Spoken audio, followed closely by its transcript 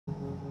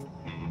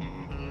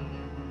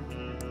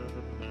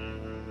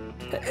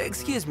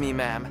Excuse me,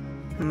 ma'am.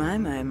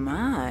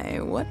 My,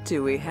 what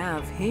do we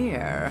have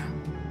here?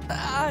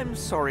 I'm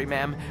sorry,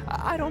 ma'am.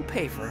 I don't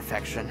pay for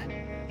affection.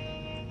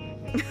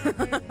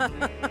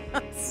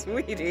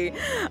 Sweetie,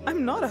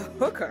 I'm not a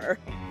hooker.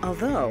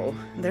 Although,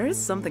 there is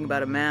something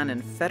about a man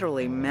in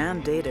federally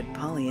mandated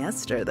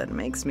polyester that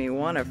makes me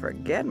want to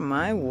forget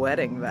my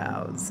wedding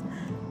vows.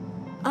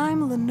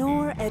 I'm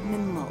Lenore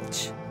Edmund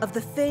Mulch, of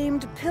the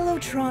famed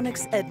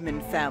Pillowtronics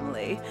Edmund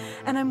family,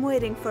 and I'm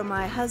waiting for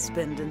my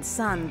husband and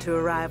son to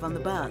arrive on the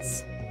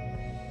bus.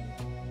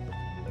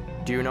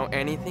 Do you know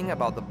anything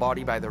about the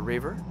body by the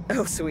river?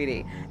 Oh,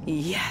 sweetie.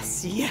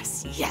 Yes.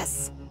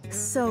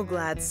 So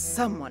glad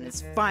someone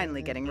is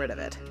finally getting rid of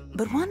it.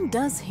 But one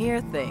does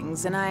hear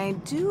things, and I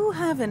do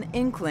have an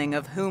inkling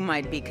of who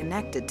might be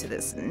connected to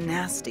this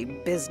nasty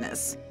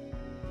business.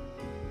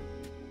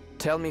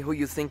 Tell me who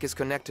you think is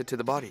connected to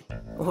the body.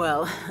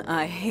 Well,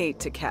 I hate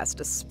to cast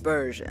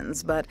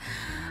aspersions, but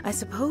I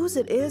suppose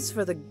it is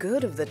for the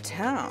good of the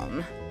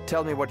town.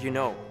 Tell me what you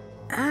know.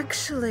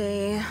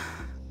 Actually,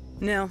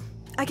 no,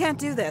 I can't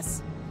do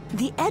this.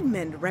 The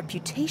Edmund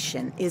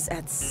reputation is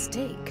at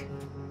stake.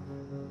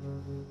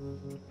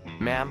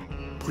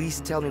 Ma'am, please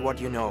tell me what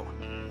you know.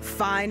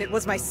 Fine, it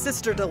was my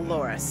sister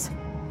Dolores.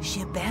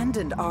 She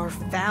abandoned our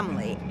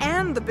family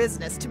and the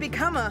business to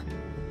become a...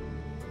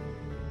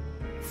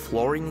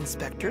 Flooring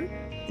inspector?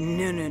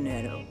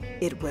 No.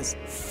 It was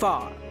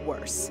far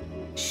worse.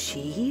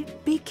 She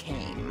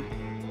became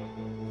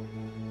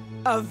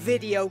a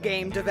video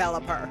game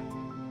developer.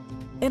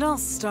 It all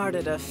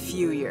started a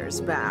few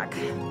years back.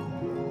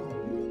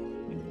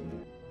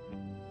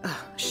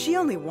 She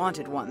only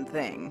wanted one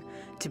thing,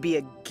 to be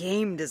a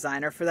game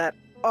designer for that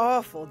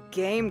awful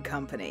game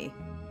company,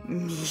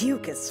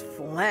 Mucus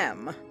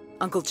Phlegm.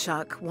 Uncle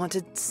Chuck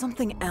wanted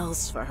something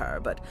else for her,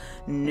 but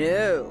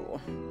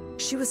no.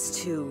 She was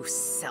too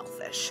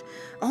selfish.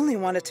 Only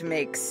wanted to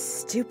make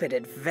stupid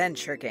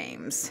adventure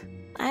games.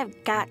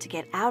 I've got to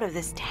get out of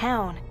this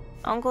town.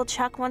 Uncle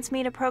Chuck wants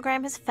me to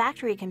program his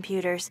factory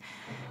computers,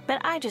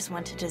 but I just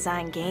want to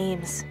design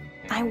games.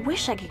 I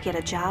wish I could get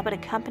a job at a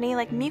company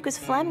like Mucus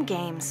Phlegm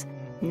Games.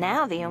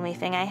 Now the only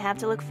thing I have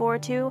to look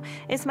forward to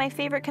is my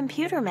favorite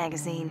computer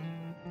magazine.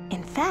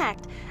 In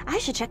fact, I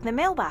should check the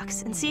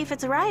mailbox and see if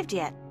it's arrived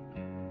yet.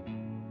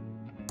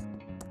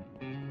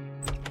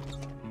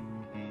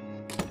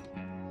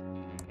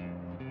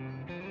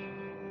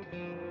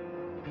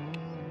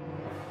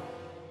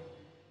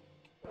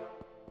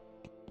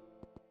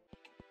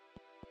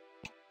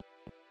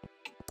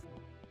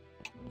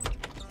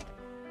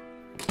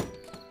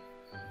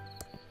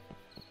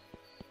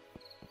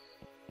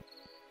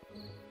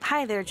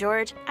 Hi there,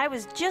 George. I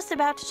was just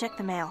about to check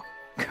the mail.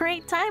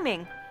 Great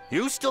timing.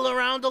 You still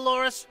around,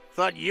 Dolores?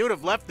 Thought you'd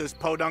have left this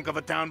podunk of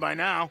a town by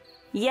now.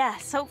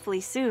 Yes,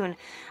 hopefully soon.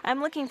 I'm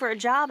looking for a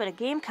job at a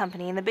game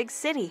company in the big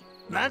city.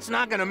 That's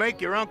not gonna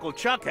make your Uncle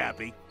Chuck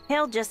happy.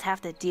 He'll just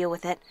have to deal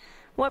with it.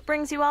 What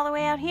brings you all the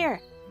way out here?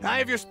 I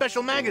have your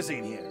special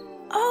magazine here.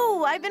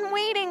 Oh, I've been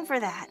waiting for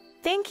that.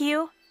 Thank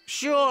you.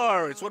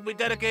 Sure, it's what we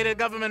dedicated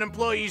government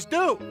employees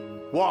do.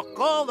 Walk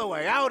all the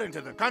way out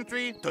into the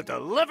country to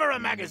deliver a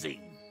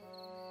magazine.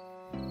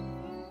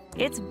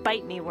 It's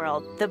Bite Me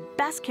World, the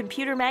best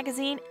computer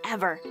magazine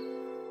ever.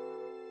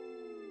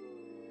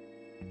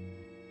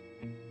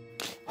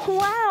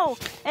 Wow!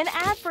 An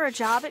ad for a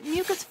job at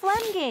Mucus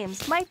Phlegm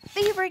Games, my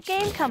favorite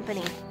game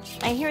company.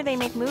 I hear they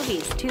make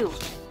movies, too.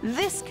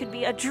 This could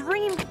be a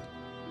dream.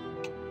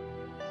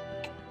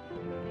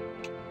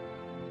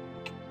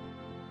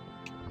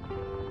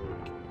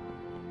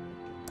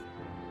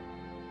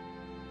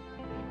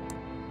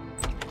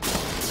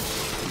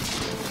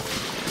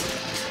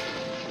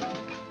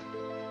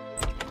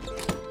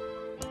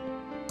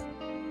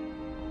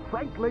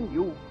 Franklin,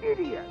 you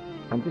idiot!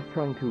 I'm just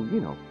trying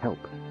to, help.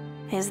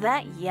 Is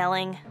that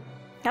yelling?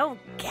 Oh,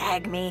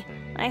 gag me.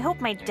 I hope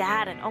my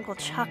dad and Uncle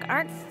Chuck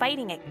aren't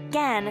fighting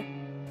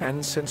again.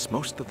 And since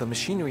most of the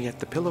machinery at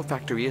the pillow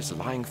factory is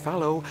lying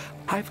fallow,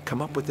 I've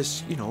come up with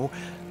this,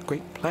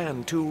 great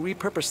plan to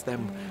repurpose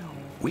them.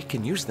 We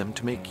can use them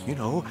to make,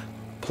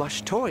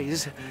 plush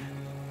toys.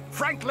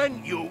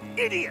 Franklin, you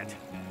idiot!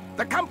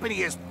 The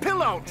company is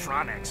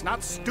Pillowtronics,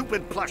 not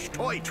stupid plush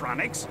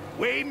toytronics.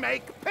 We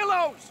make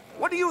pillows!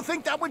 What do you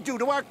think that would do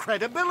to our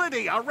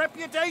credibility, our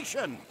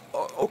reputation?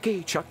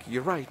 Okay, Chuck,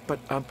 you're right, but,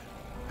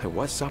 I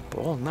was up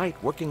all night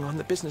working on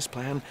the business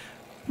plan.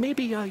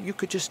 Maybe, you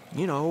could just,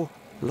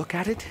 look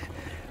at it?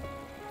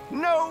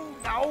 No!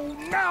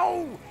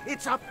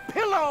 It's a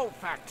pillow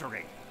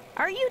factory!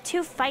 Are you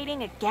two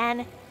fighting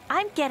again?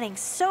 I'm getting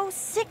so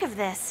sick of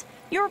this.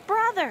 You're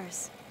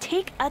brothers.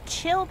 Take a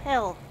chill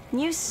pill.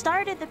 You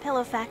started the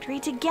pillow factory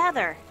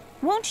together.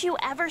 Won't you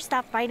ever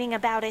stop fighting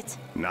about it?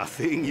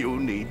 Nothing you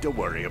need to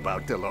worry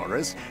about,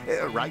 Dolores.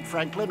 Right,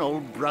 Franklin,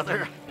 old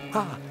brother?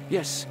 Ah,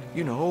 yes,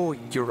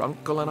 your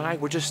uncle and I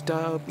were just,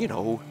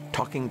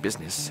 talking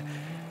business.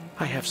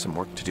 I have some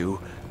work to do.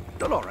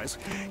 Dolores,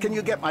 can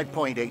you get my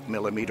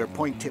 .8mm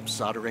point-tip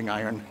soldering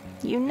iron?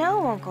 You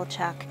know, Uncle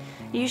Chuck,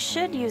 you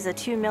should use a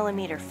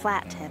 2mm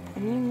flat tip,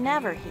 and you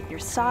never heat your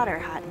solder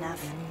hot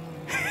enough.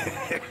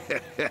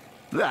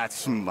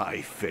 That's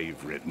my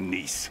favorite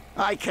niece.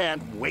 I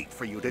can't wait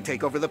for you to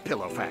take over the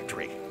pillow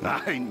factory.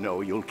 I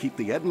know you'll keep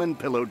the Edmund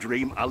pillow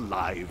dream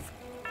alive.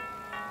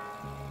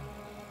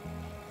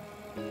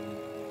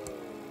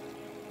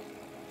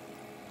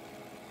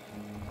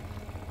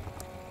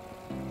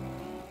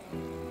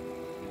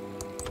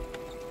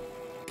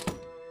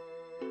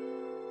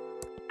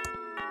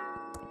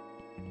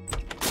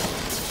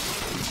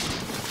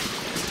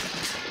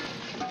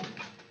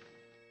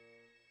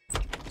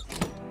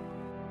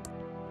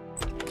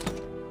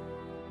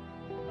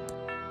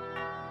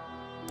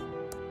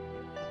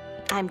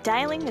 I'm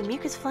dialing the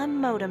mucus phlegm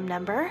modem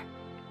number.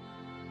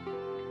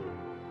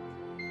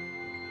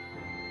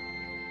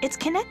 It's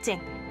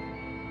connecting.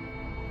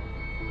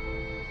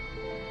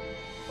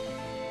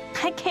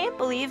 I can't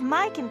believe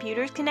my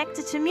computer's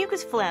connected to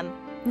mucus phlegm.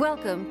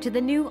 Welcome to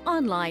the new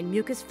online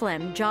mucus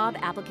phlegm job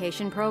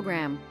application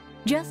program.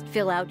 Just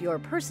fill out your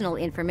personal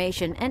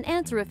information and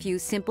answer a few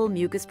simple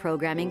mucus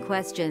programming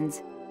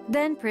questions.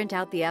 Then print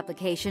out the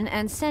application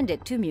and send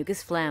it to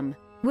mucus phlegm.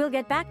 We'll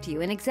get back to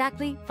you in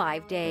exactly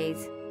 5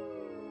 days.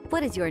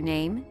 What is your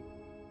name?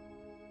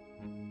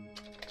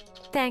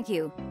 Thank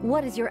you.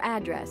 What is your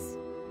address?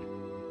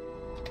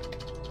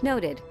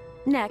 Noted.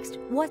 Next,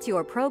 what's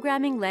your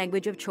programming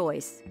language of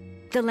choice?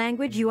 The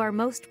language you are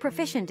most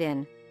proficient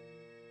in.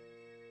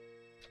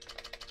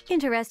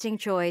 Interesting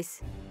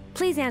choice.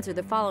 Please answer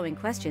the following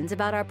questions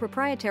about our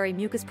proprietary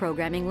mucus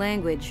programming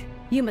language.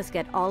 You must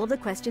get all of the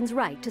questions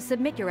right to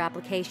submit your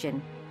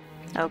application.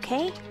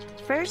 Okay,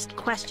 first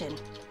question.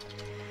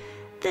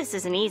 This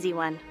is an easy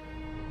one.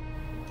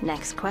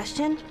 Next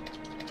question.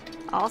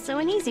 Also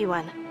an easy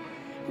one.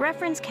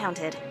 Reference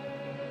counted.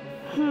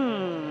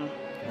 A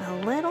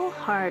little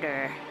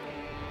harder.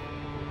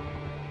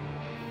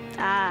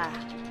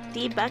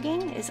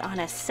 Debugging is on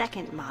a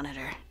second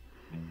monitor.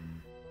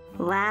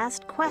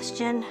 Last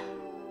question.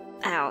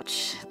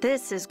 Ouch,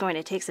 this is going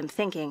to take some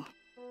thinking.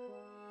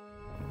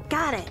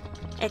 Got it.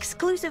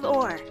 Exclusive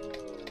OR.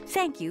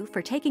 Thank you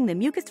for taking the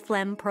mucus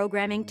phlegm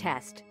programming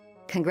test.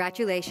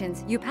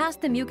 Congratulations, you passed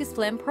the mucus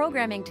phlegm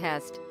programming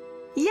test.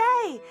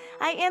 Yay!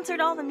 I answered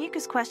all the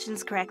mucus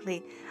questions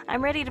correctly.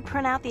 I'm ready to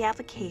print out the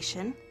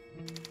application.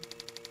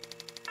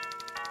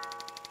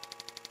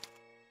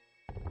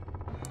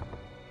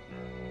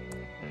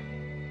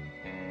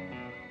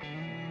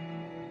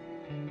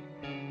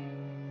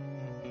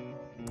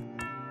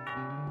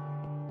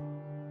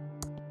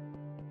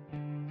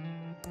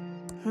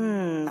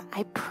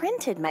 I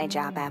printed my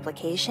job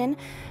application,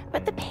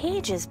 but the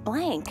page is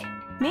blank.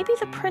 Maybe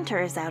the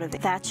printer is out of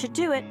it. That should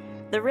do it.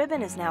 The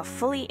ribbon is now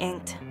fully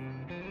inked.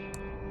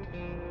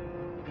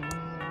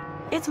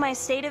 It's my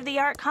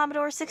state-of-the-art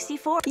Commodore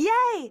 64.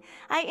 Yay!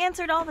 I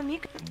answered all the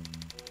mucus.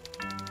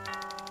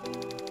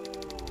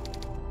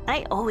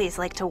 I always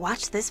like to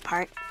watch this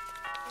part.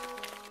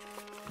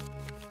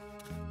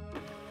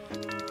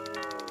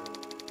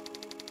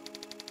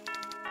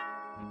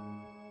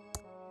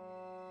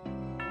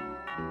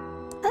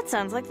 That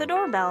sounds like the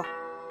doorbell.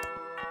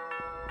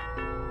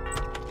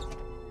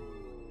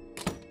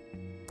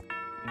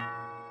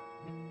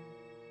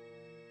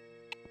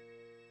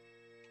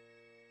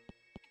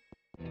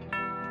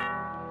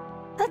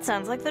 That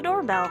sounds like the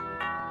doorbell.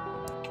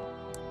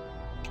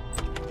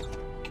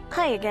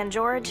 Hi again,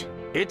 George.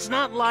 It's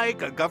not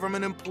like a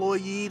government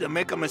employee to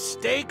make a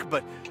mistake,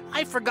 but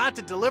I forgot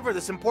to deliver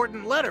this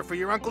important letter for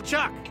your Uncle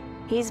Chuck.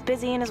 He's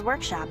busy in his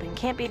workshop and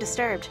can't be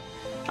disturbed.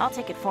 I'll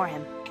take it for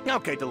him.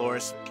 Okay,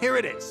 Dolores, here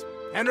it is.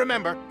 And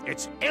remember,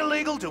 it's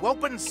illegal to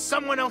open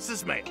someone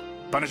else's mail.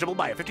 Punishable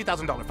by a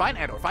 $50,000 fine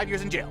and/or 5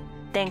 years in jail.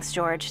 Thanks,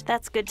 George.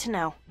 That's good to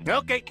know.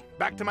 Okay,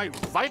 back to my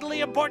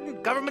vitally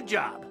important government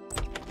job.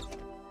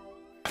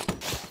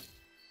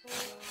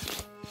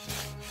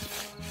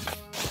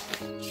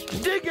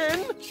 Dig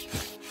in!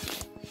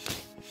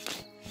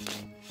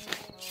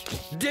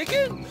 Dig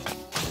in!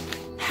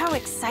 How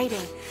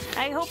exciting.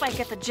 I hope I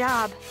get the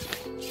job.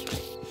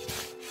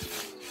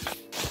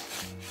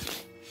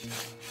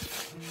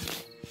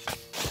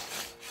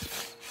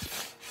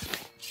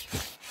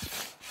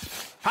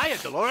 Hiya,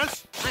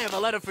 Dolores. I have a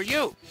letter for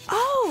you.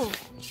 Oh!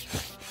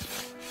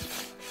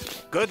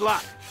 Good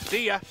luck.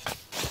 See ya.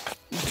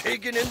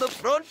 Digging in the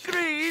front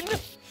green!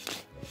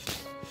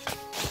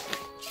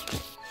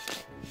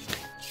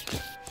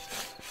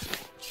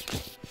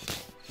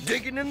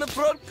 Digging in the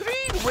front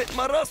green with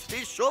my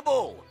rusty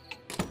shovel!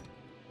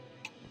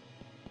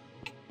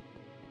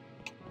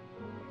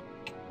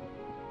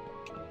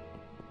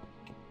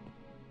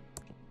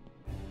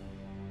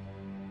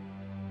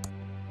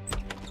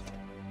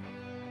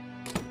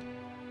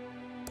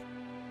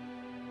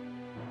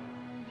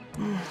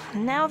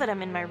 Now that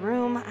I'm in my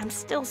room, I'm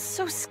still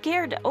so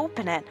scared to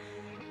open it.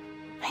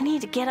 I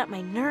need to get up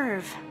my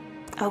nerve.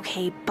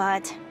 Okay,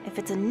 but if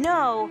it's a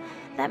no,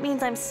 that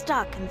means I'm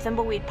stuck in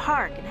Thimbleweed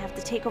Park and have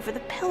to take over the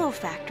pillow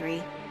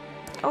factory.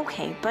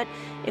 Okay, but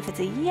if it's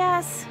a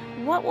yes,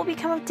 what will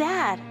become of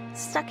Dad?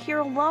 Stuck here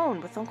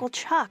alone with Uncle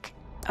Chuck.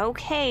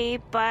 Okay,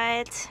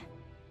 but...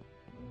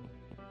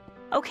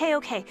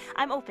 Okay,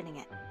 I'm opening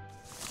it.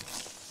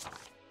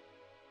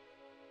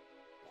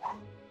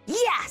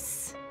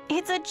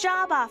 It's a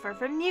job offer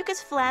from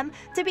Mucus Phlegm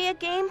to be a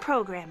game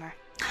programmer.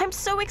 I'm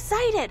so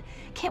excited!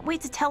 Can't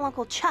wait to tell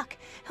Uncle Chuck.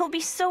 He'll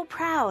be so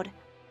proud.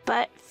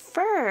 But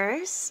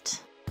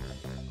first...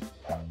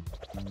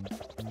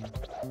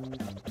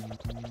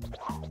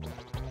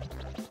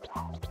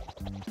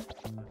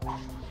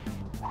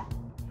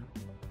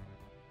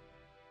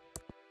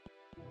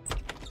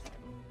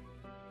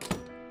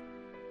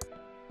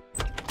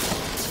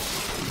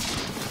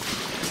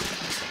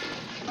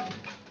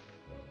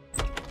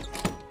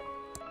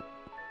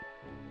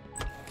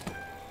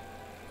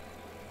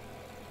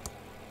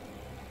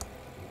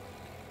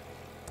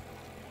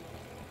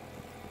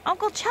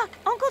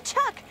 Uncle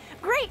Chuck!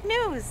 Great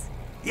news!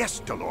 Yes,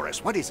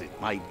 Dolores, what is it,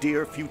 my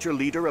dear future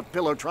leader of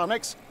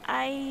Pillowtronics?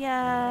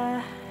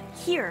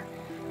 Here,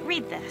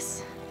 read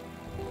this.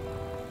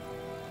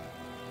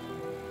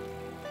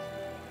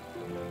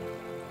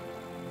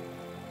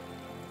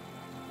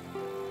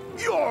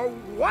 You're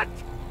what?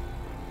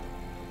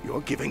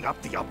 You're giving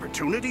up the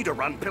opportunity to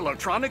run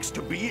Pillowtronics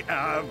to be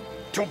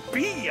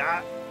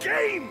a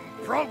game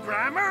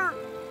programmer?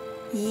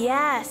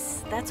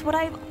 Yes, that's what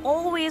I've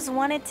always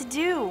wanted to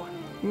do.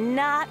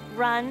 Not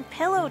run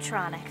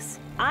Pillowtronics.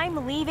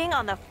 I'm leaving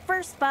on the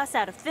first bus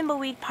out of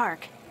Thimbleweed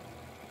Park.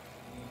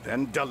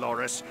 Then,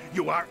 Dolores,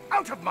 you are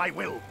out of my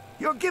will.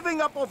 You're giving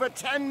up over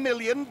 $10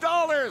 million.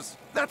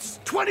 That's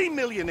 $20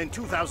 million in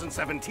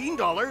 2017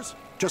 dollars.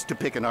 Just to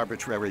pick an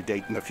arbitrary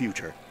date in the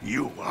future.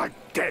 You are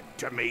dead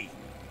to me.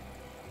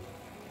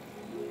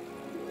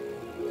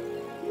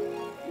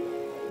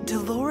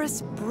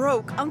 Dolores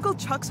broke Uncle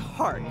Chuck's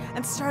heart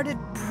and started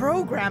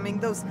programming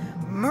those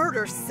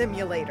murder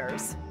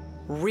simulators.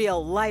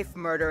 Real-life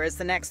murder is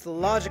the next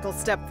logical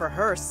step for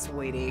her,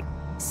 sweetie.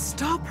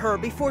 Stop her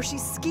before she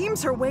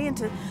schemes her way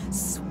into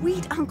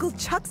sweet Uncle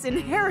Chuck's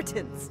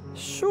inheritance.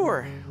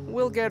 Sure,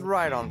 we'll get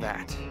right on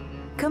that.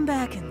 Come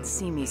back and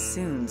see me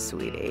soon,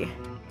 sweetie.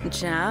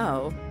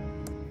 Ciao.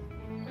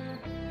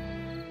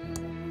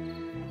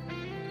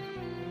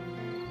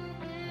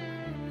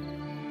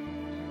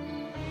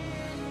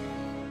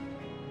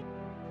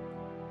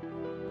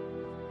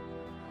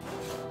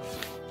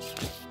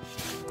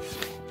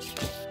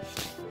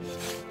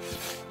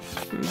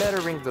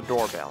 Better ring the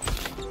doorbell.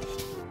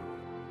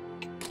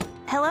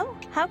 Hello?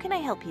 How can I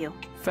help you?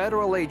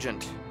 Federal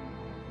agent.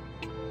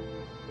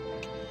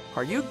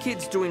 Are you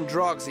kids doing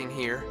drugs in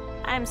here?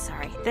 I'm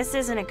sorry, this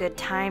isn't a good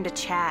time to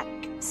chat.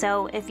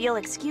 So, if you'll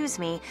excuse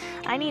me,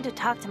 I need to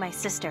talk to my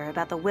sister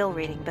about the will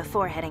reading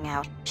before heading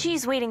out.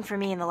 She's waiting for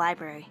me in the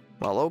library.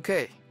 Well,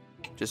 okay.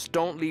 Just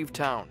don't leave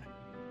town.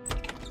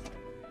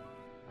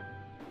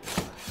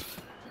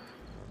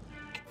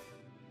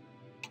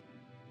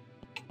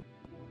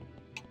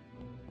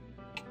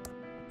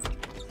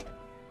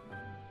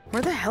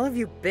 Where the hell have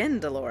you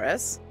been,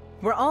 Dolores?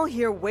 We're all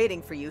here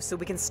waiting for you so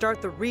we can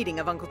start the reading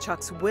of Uncle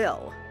Chuck's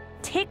will.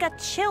 Take a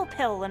chill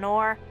pill,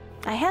 Lenore.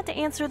 I had to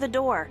answer the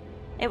door.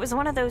 It was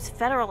one of those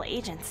federal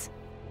agents.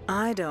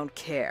 I don't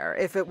care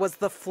if it was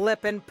the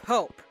flippin'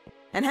 Pope.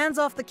 And hands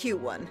off the cute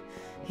one.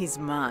 He's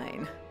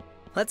mine.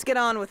 Let's get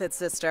on with it,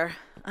 sister.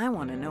 I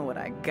want to know what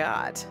I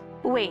got.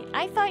 Wait,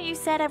 I thought you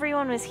said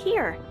everyone was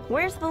here.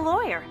 Where's the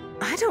lawyer?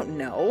 I don't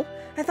know.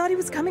 I thought he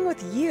was coming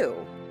with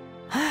you.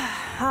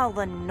 Oh,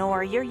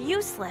 Lenore, you're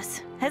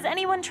useless. Has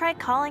anyone tried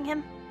calling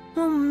him?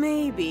 Well,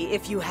 maybe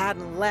if you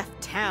hadn't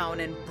left town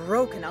and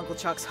broken Uncle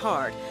Chuck's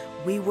heart,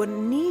 we wouldn't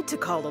need to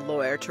call a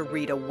lawyer to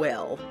read a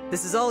will.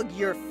 This is all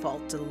your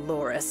fault,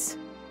 Dolores.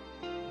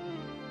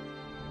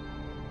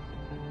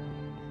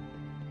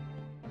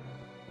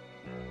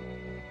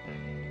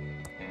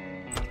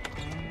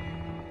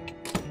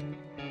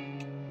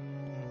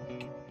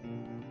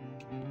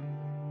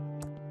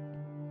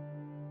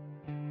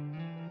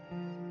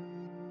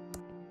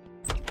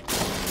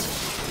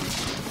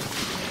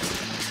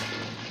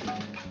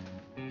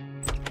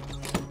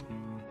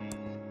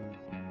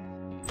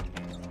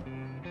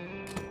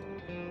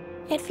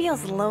 It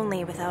feels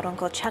lonely without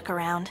Uncle Chuck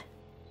around.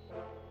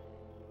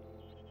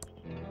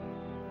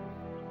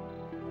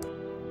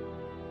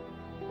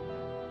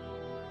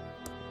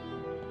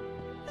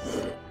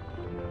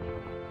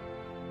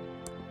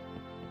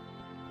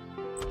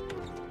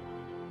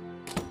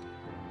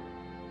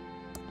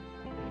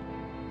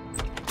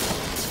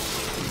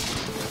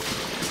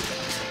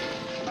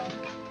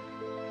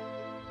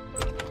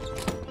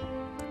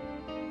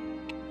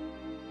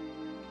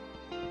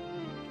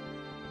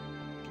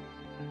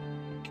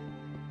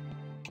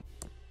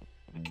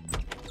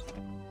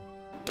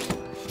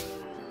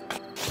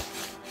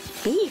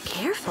 Be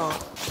careful.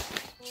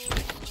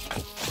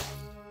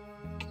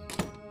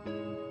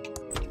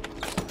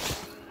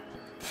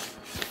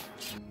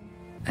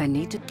 I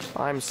need to...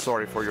 I'm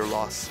sorry for your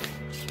loss.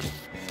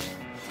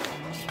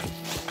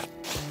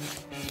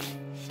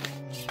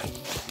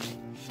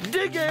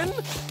 Dig in!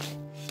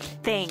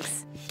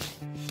 Thanks.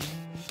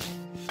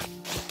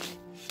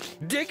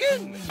 Dig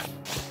in!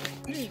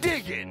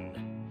 Dig in!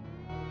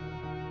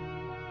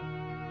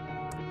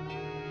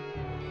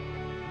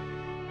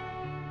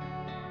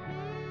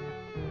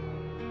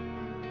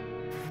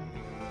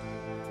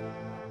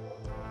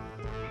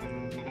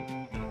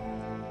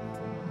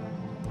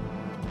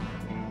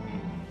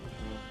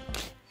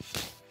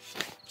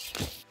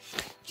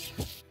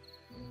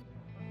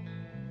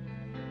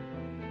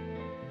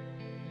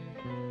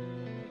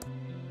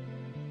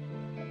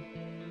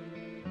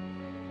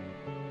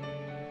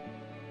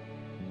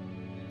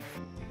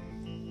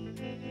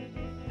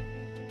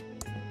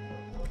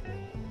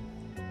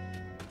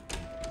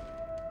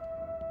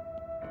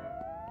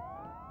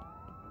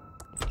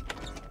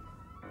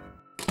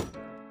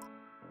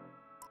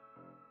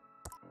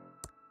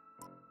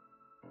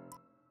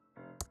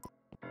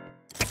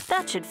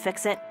 That should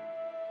fix it.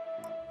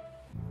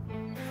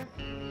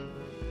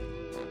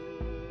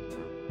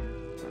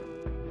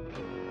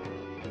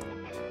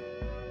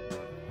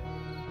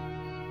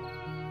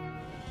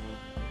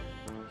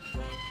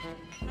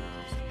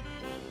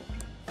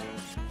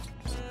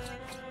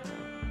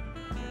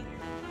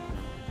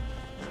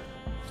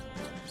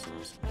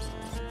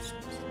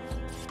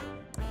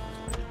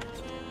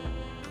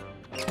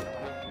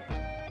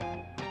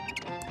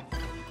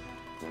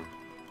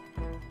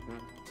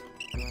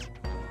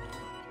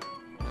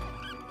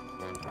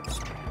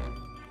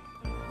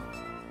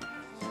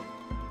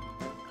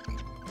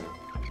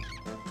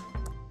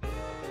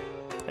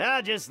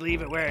 I'll just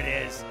leave it where it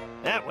is.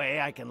 That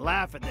way I can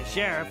laugh at the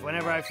sheriff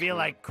whenever I feel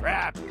like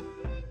crap.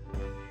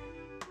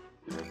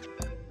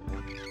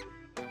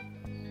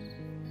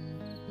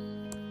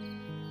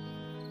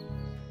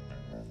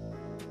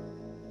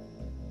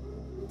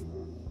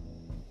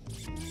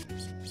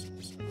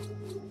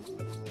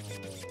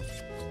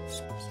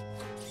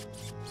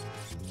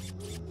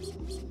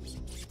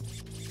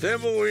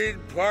 Thimbleweed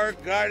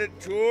Park guided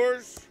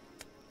tours?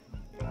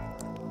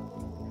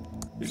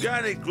 You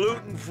got any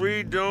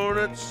gluten-free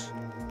donuts?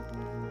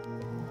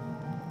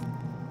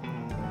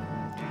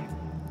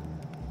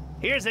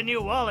 Here's a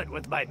new wallet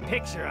with my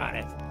picture on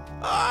it.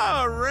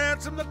 Oh,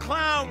 Ransom the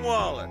Clown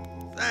wallet.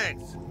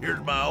 Thanks. Here's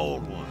my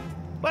old one.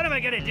 What am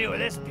I gonna do with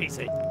this piece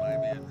of... Buy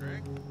me a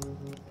drink?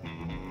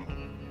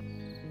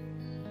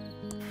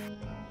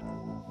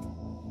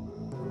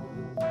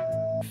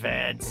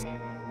 Feds.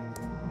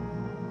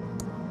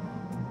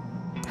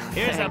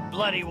 Here's a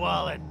bloody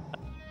wallet.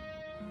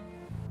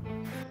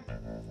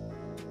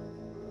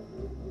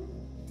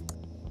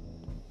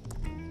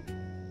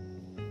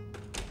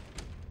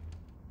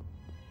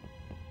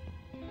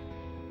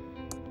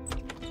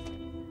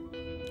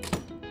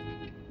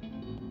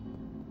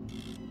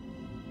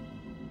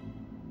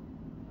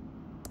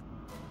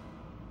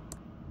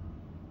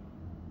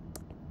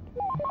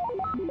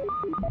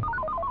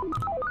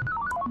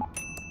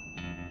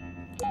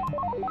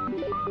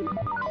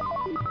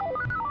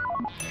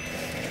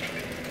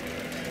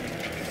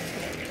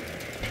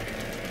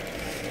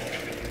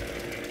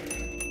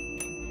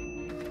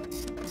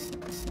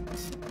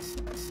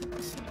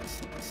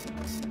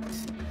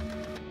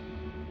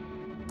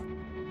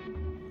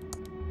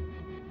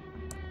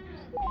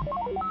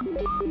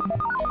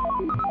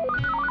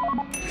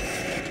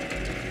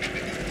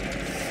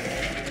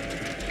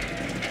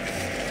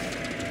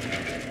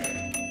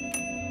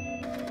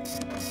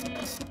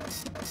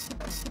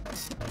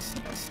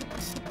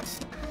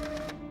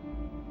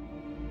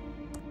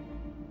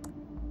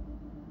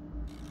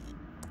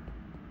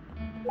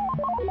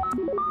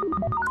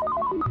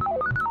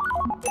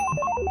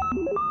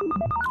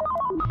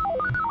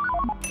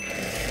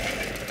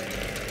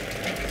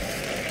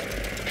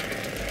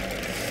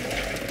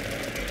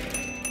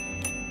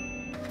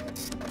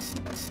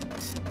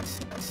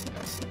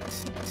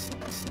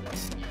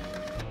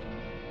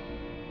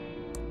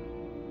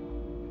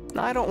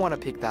 I don't want to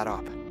pick that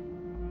up.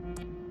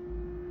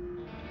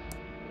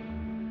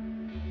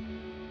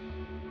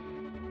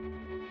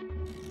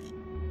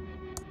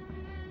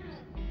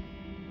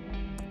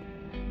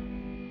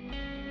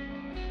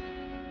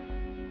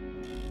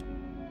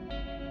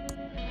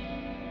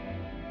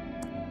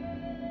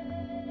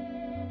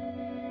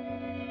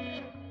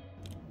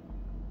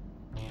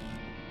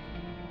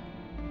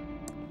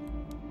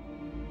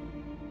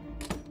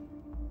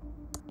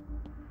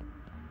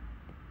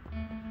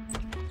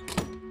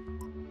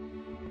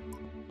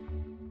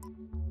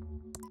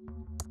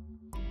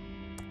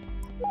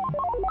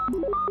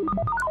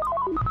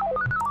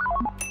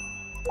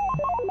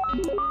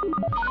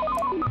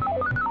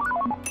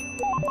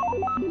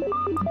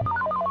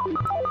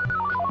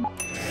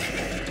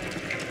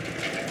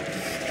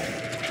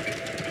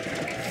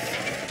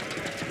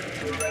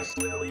 Arrest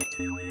Lily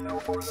Reno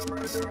for the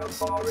murder of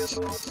Boris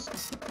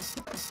Schultz.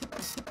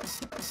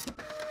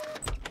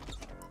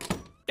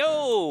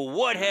 Oh,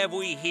 what have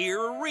we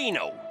here,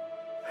 Reno?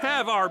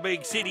 Have our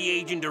big city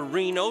agent of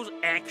Reno's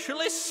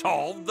actually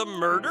solved the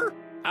murder?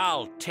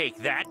 I'll take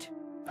that.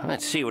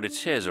 Let's see what it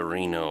says,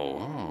 Reno.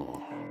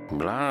 Oh,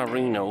 blah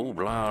Reno,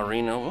 blah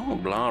Reno, oh,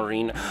 blah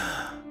Reno.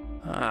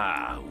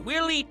 Ah,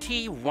 Willie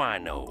T.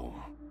 Wino.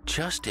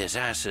 Just as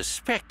I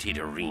suspected,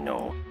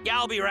 Reno.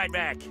 I'll be right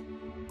back.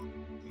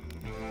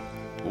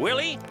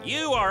 Willie,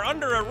 you are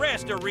under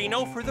arrest,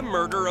 Reno, for the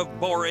murder of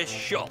Boris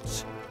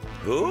Schultz.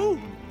 Who?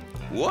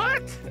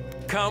 What?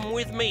 Come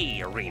with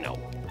me, Reno.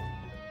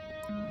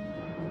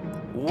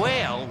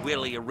 Well,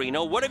 Willie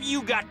Reno, what have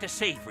you got to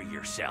say for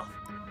yourself?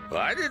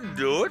 I didn't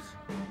do it.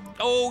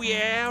 Oh,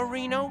 yeah,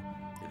 Reno?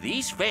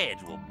 These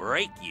feds will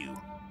break you.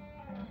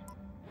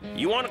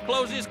 You want to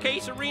close this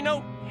case,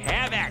 Reno?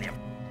 Have at him.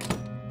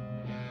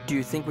 Do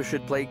you think we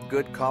should play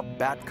good cop,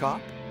 bad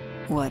cop?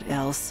 What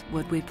else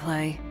would we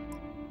play?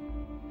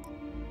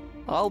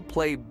 I'll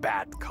play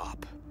bad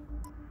cop.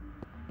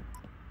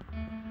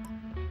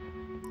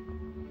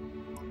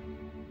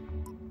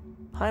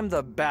 I'm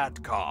the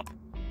bad cop,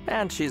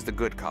 and she's the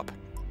good cop.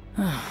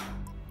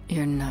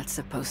 You're not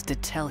supposed to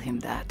tell him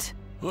that.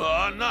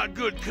 Oh, not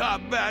good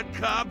cop, bad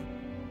cop.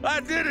 I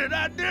did it!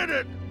 I did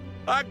it!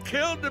 I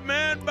killed the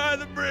man by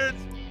the bridge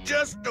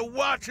just to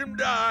watch him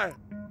die.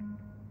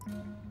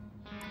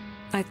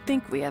 I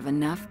think we have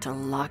enough to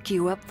lock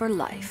you up for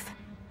life.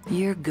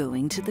 You're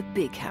going to the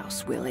big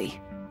house, Willie.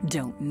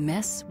 Don't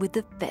mess with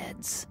the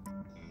feds.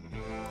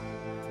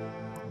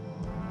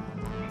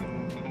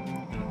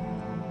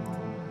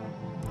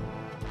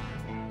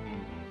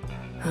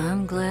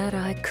 I'm glad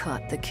I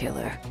caught the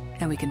killer,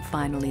 and we can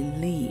finally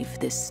leave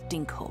this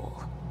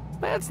stinkhole.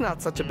 That's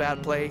not such a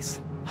bad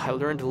place. I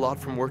learned a lot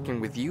from working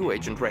with you,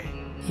 Agent Ray.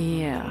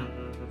 Yeah,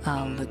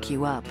 I'll look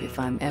you up if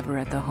I'm ever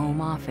at the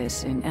home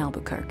office in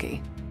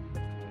Albuquerque.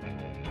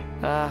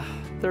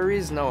 There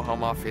is no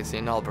home office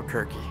in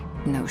Albuquerque.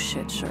 No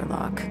shit,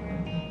 Sherlock.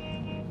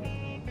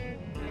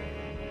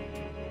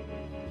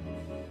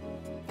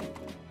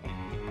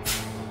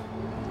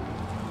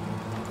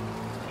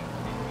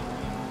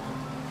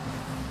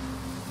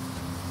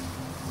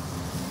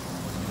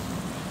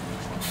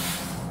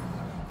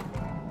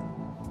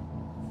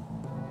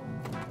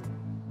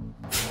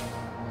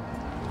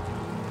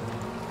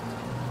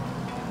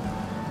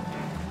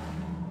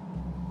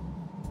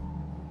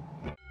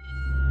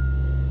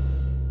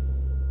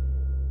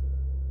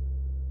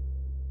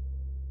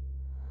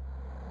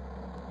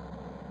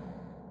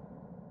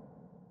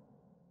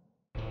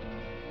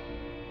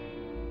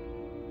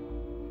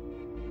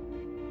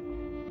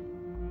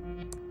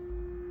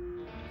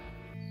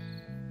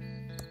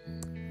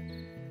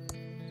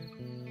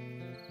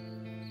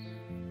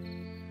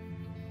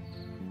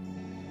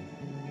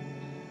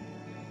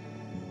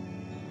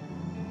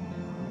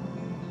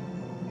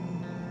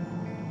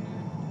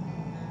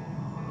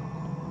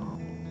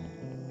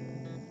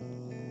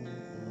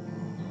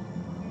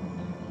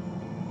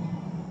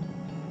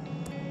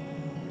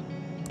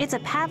 It's a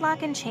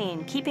padlock and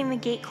chain, keeping the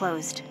gate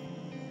closed.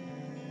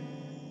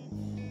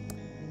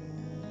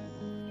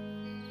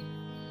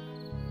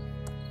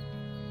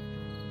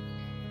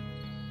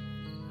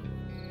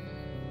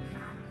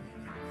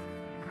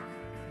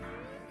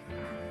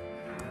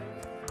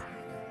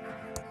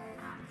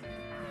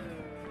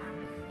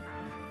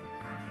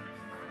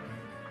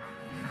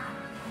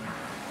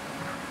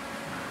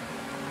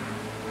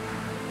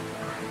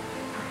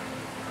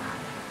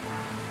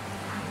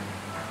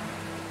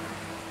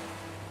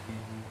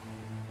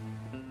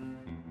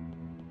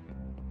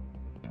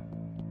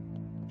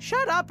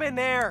 Shut up in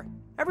there!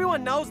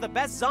 Everyone knows the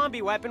best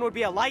zombie weapon would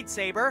be a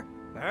lightsaber.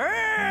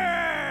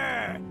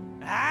 Ah!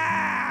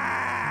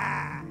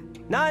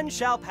 None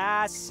shall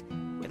pass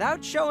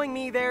without showing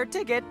me their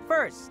ticket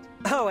first.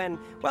 Oh, and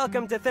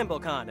welcome to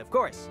ThimbleCon, of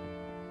course.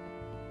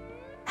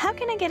 How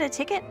can I get a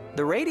ticket?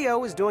 The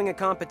radio is doing a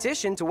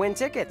competition to win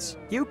tickets.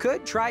 You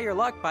could try your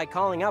luck by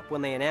calling up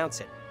when they announce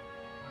it.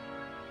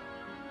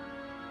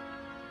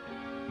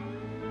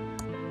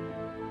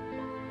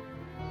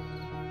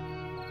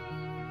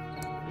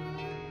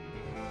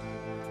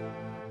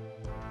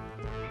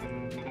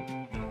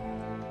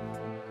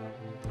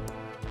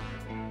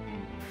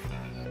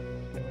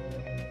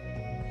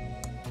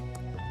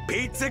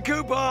 Pizza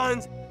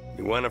coupons!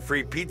 You want a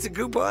free pizza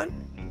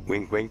coupon?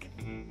 Wink, wink.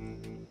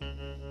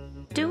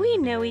 Do we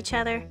know each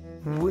other?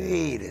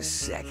 Wait a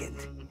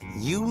second.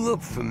 You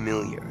look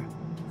familiar.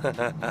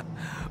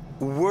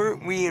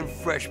 Weren't we in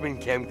freshman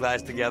chem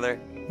class together?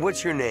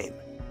 What's your name?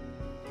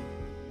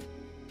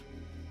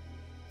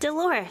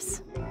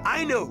 Dolores.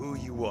 I know who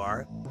you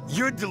are.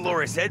 You're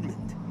Dolores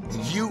Edmond.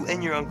 You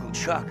and your Uncle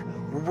Chuck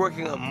were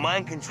working on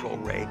mind control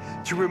Ray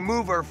to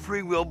remove our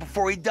free will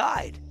before he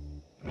died.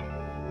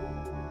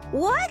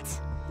 What?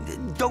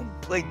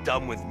 Don't play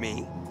dumb with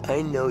me.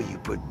 I know you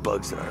put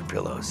bugs in our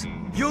pillows.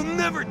 You'll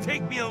never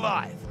take me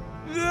alive.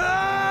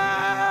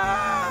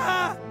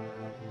 Ah!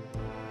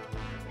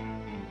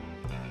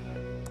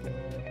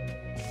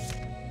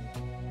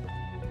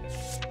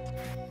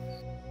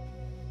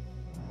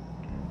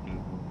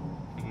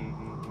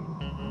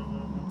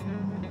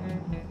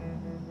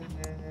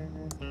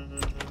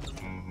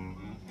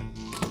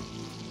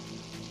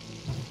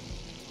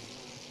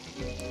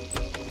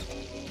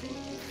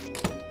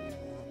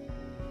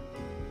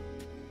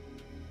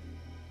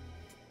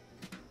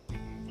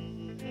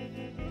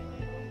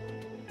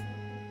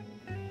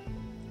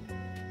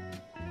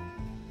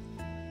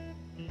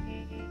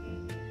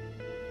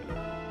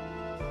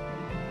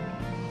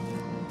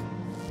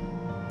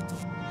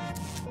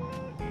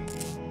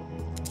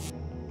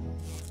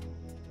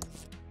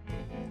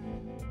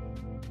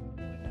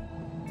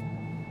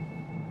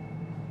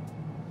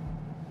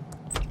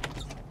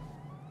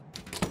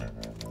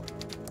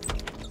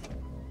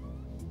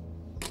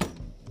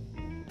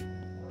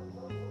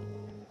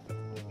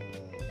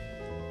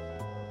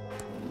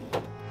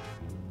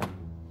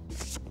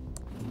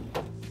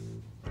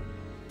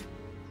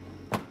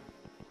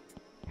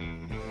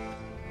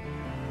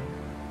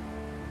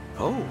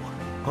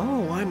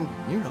 Oh, I'm,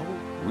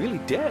 really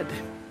dead.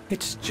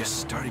 It's just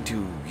starting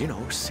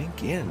to,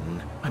 sink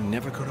in. I'm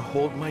never gonna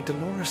hold my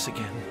Dolores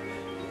again.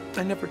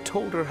 I never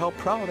told her how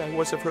proud I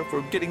was of her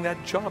for getting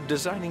that job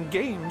designing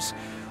games.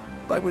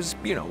 I was,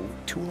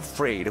 too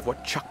afraid of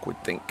what Chuck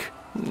would think.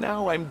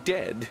 Now I'm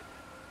dead.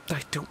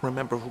 I don't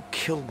remember who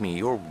killed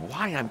me or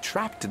why I'm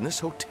trapped in this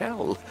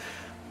hotel.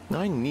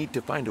 I need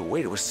to find a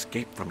way to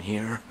escape from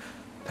here.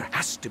 There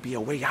has to be a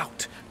way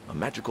out. A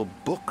magical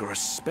book or a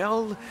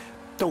spell.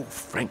 Oh,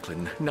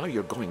 Franklin, now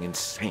you're going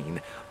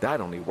insane.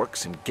 That only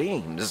works in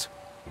games.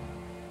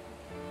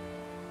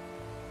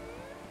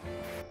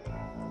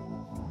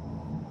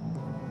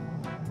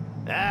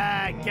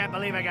 I can't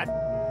believe I got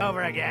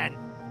over again.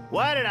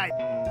 What did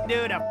I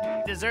do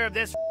to deserve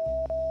this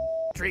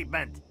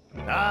treatment?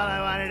 All I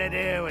wanted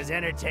to do was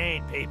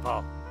entertain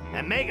people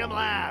and make them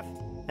laugh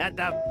at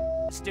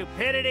the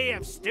stupidity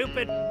of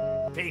stupid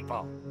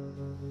people.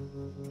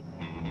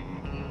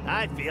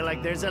 I feel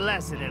like there's a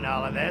lesson in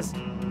all of this,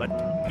 but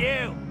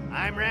you,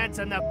 I'm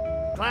Ransom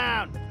the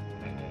Clown.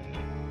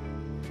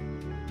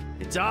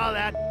 It's all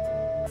that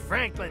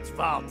Franklin's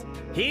fault.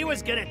 He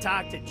was gonna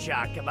talk to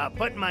Chuck about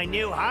putting my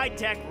new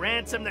high-tech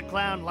Ransom the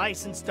Clown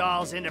licensed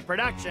dolls into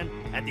production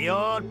at the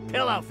old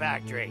pillow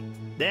factory.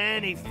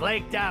 Then he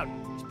flaked out.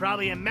 He's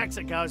probably in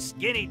Mexico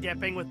skinny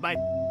dipping with my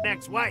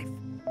ex-wife.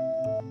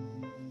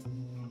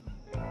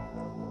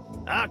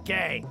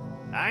 Okay,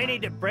 I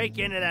need to break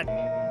into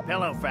that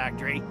pillow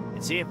factory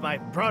and see if my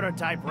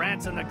prototype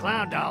Ransom the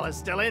Clown doll is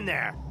still in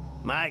there.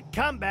 My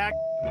comeback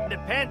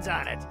depends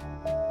on it.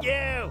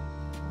 You!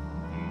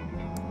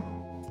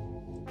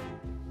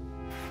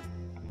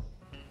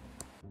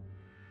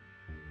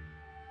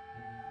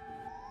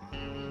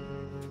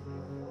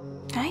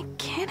 I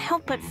can't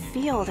help but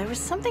feel there was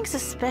something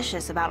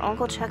suspicious about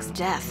Uncle Chuck's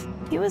death.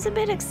 He was a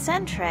bit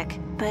eccentric,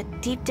 but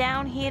deep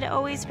down he had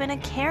always been a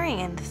caring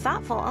and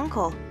thoughtful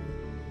uncle.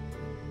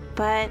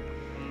 But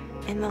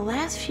in the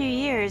last few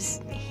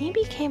years, he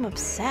became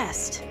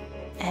obsessed,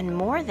 and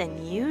more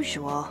than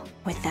usual,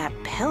 with that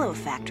pillow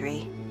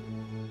factory.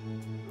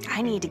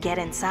 I need to get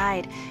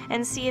inside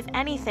and see if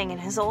anything in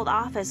his old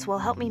office will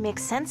help me make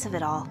sense of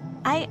it all.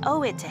 I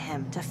owe it to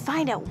him to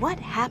find out what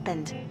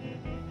happened.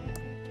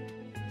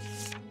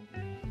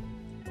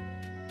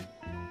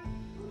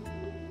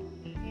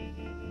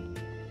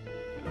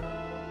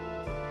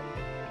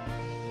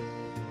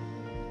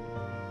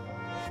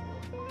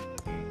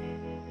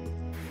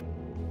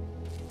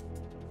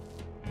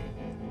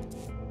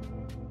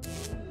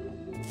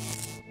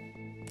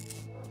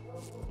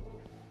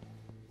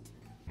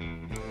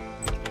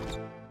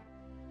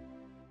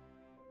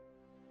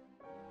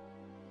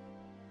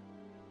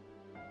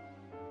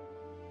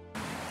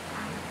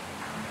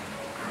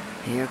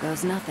 Here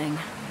goes nothing.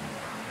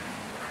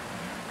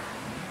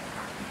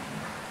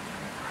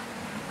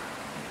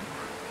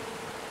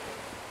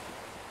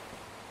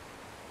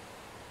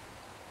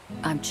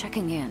 I'm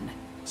checking in.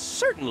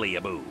 Certainly,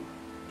 Abu.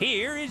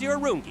 Here is your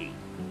room key.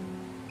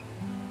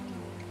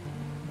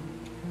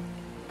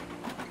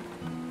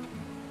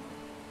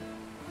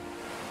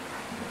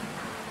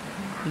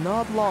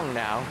 Not long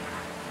now.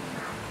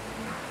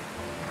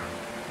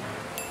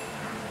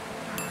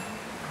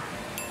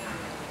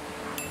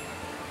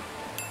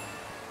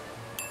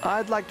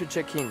 I'd like to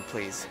check in,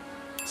 please.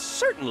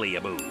 Certainly,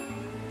 Abu.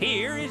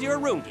 Here is your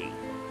room key.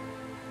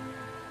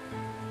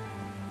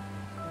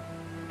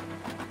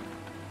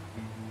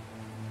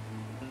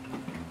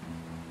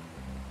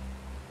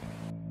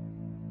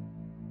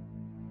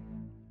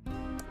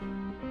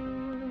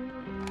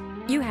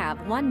 You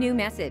have one new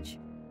message.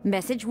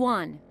 Message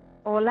 1.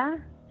 Hola,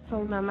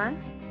 soy mamá.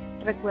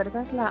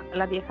 ¿Recuerdas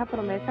la vieja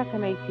promesa que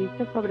me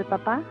hiciste sobre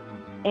papá?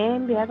 He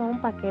enviado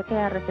un paquete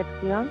a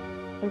recepción.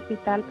 Es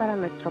vital para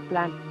nuestro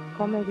plan.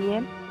 Come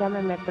bien,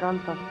 llámeme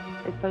pronto.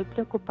 Estoy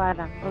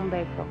preocupada. Un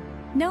beso.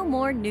 No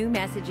more new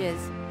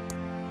messages.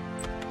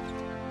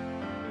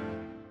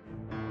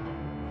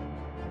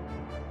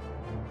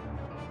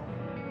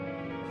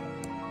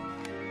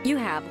 You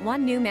have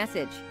one new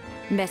message.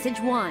 Message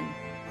 1.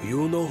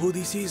 You know who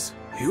this is?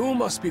 You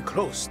must be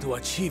close to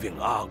achieving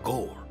our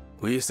goal.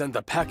 We send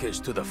a package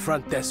to the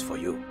front desk for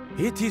you.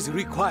 It is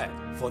required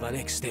for the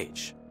next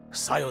stage.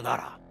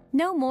 Sayonara.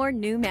 No more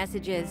new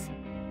messages.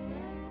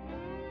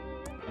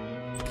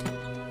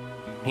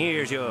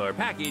 Here's your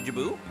package,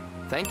 Abu.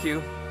 Thank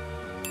you.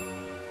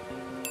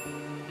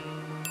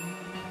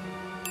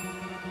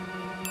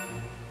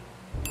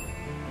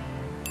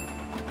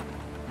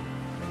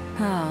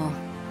 Oh,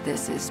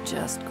 this is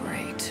just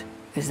great.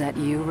 Is that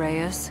you,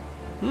 Reyes?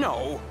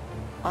 No,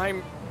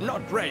 I'm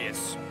not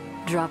Reyes.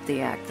 Drop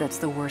the act. That's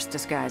the worst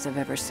disguise I've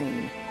ever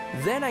seen.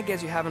 Then I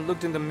guess you haven't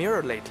looked in the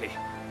mirror lately.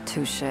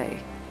 Touché.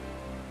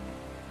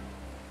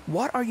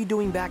 What are you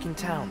doing back in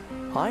town?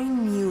 I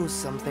knew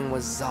something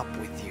was up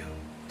with you.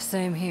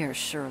 Same here,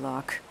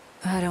 Sherlock.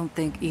 I don't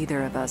think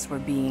either of us were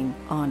being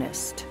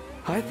honest.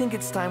 I think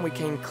it's time we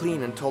came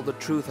clean and told the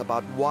truth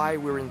about why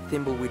we're in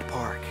Thimbleweed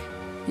Park.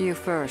 You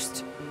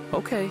first.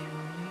 Okay.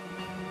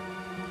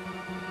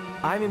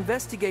 I'm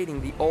investigating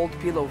the old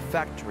pillow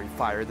factory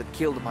fire that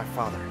killed my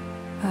father.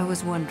 I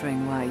was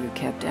wondering why you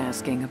kept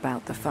asking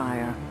about the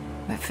fire.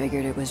 I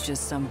figured it was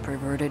just some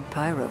perverted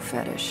pyro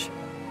fetish.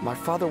 My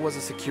father was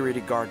a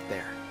security guard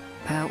there.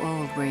 How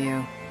old were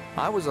you?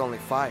 I was only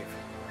 5.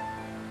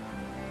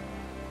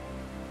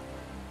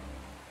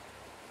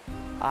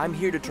 I'm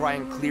here to try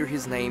and clear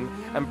his name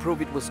and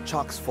prove it was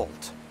Chuck's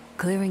fault.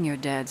 Clearing your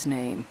dad's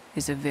name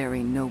is a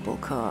very noble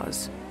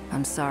cause.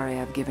 I'm sorry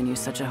I've given you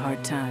such a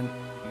hard time.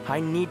 I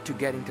need to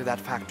get into that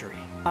factory.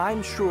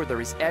 I'm sure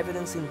there is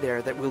evidence in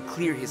there that will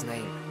clear his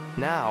name.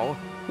 Now,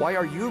 why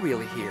are you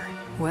really here?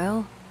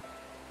 Well,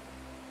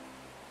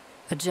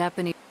 a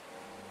Japanese...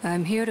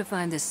 I'm here to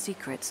find the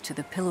secrets to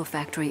the Pillow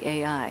Factory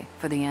AI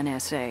for the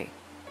NSA.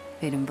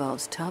 It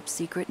involves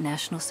top-secret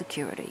national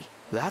security.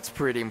 That's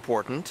pretty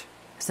important.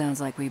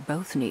 Sounds like we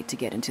both need to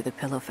get into the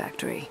Pillow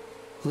Factory.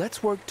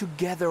 Let's work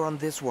together on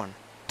this one.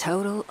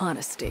 Total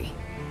honesty.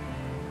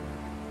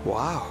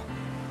 Wow.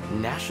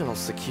 National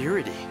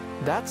security.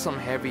 That's some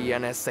heavy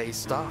NSA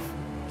stuff.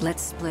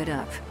 Let's split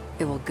up.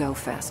 It will go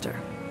faster.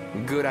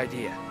 Good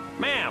idea.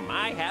 Ma'am,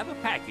 I have a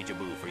package of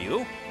boo for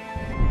you.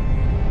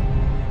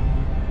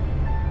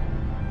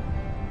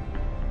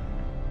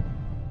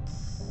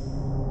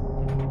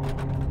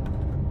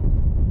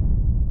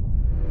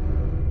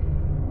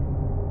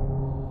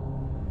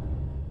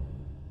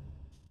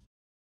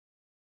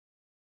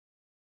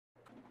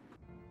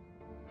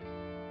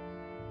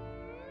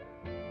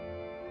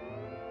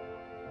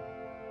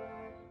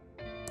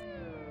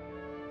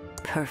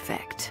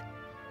 Perfect.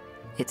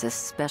 It's a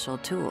special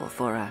tool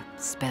for a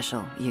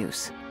special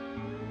use.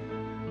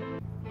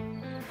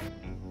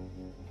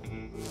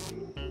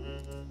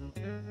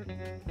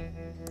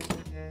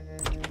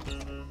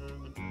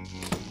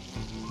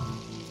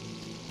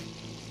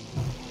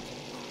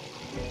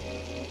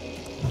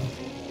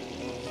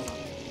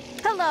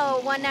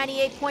 Hello,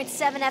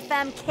 198.7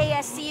 FM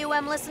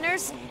KSCUM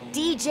listeners.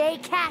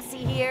 DJ Cassie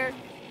here.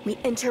 We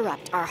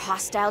interrupt our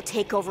hostile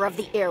takeover of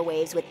the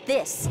airwaves with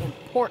this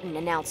important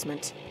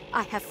announcement.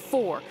 I have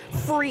 4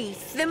 free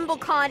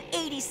ThimbleCon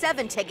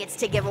 87 tickets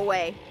to give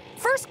away.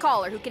 First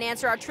caller who can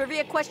answer our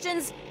trivia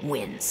questions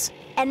wins.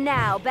 And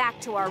now back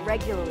to our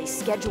regularly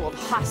scheduled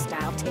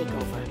hostile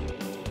takeover.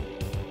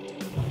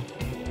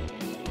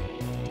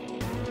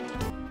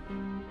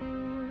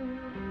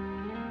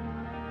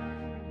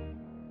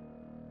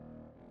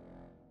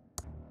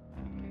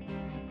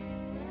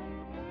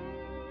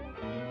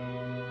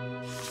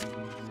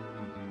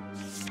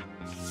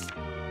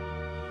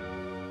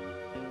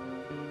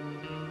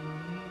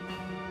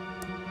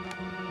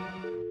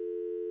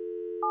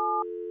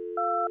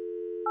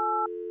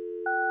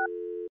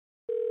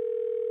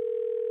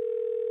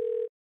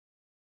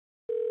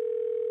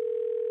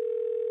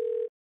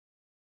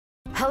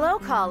 Hello,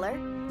 caller.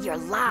 You're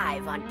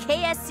live on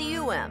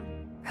KSCUM.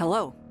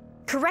 Hello.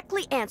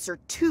 Correctly answer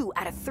 2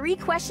 out of 3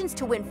 questions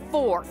to win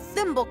 4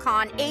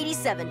 ThimbleCon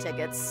 87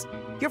 tickets.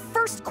 Your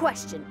first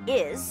question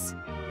is,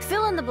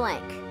 fill in the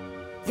blank.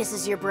 This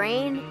is your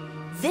brain.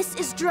 This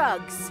is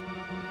drugs.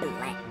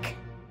 Blank.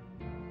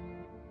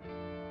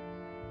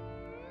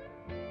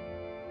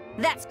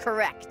 That's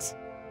correct.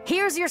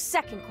 Here's your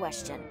second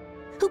question.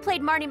 Who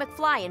played Marty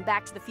McFly in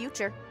Back to the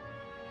Future?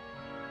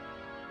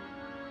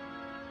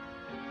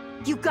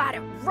 You got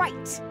it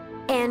right!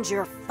 And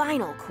your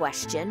final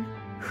question,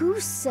 who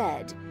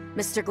said,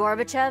 Mr.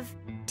 Gorbachev,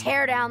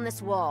 tear down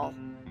this wall?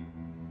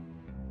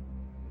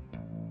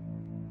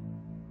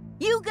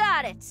 You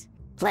got it!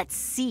 Let's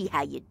see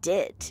how you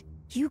did.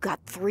 You got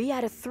 3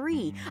 out of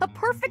 3, a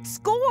perfect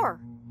score!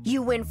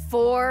 You win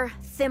 4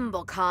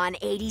 ThimbleCon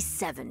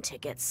 87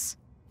 tickets.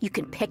 You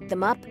can pick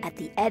them up at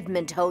the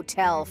Edmond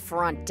Hotel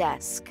front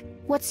desk.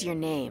 What's your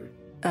name?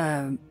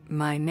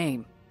 My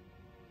name.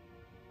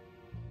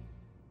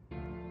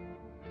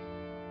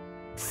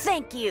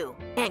 Thank you,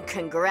 and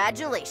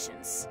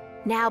congratulations.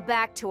 Now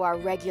back to our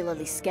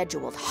regularly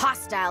scheduled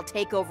hostile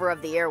takeover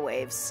of the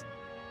airwaves.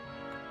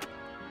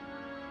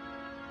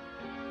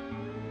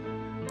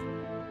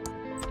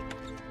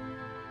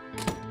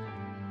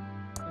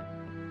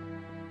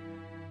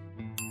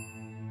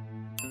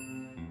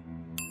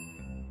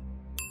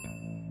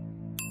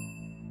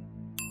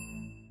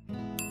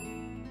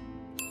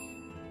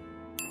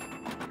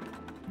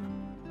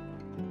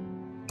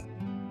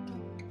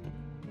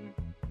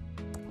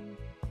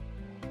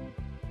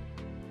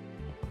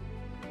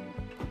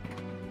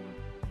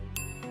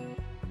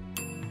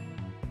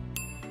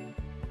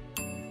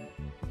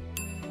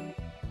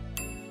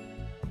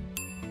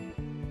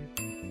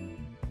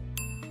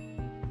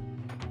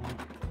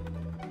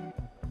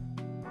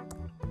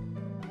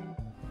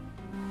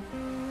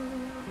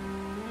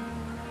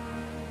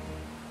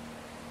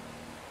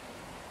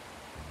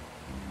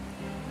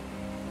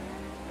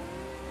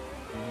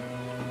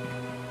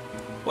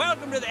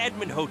 Welcome to the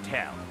Edmond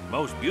Hotel,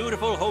 most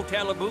beautiful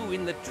hotel-a-boo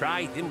in the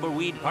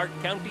Thimbleweed Park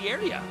County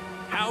area.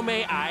 How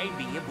may I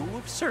be a boo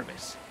of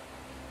service?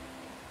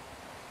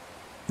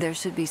 There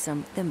should be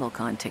some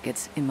ThimbleCon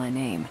tickets in my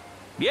name.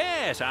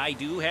 Yes, I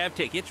do have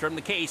tickets from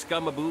the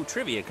K-Scum-a-boo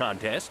trivia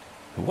contest.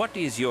 What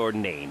is your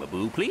name,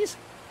 a-boo, please?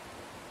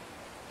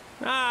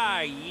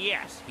 Ah,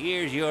 yes,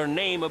 here's your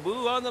name,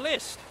 a-boo, on the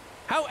list.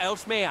 How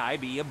else may I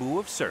be a boo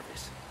of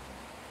service?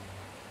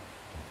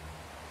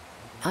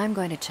 I'm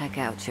going to check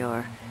out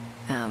your,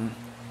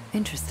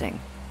 interesting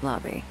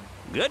lobby.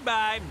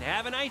 Goodbye.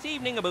 Have a nice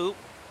evening, a-boo.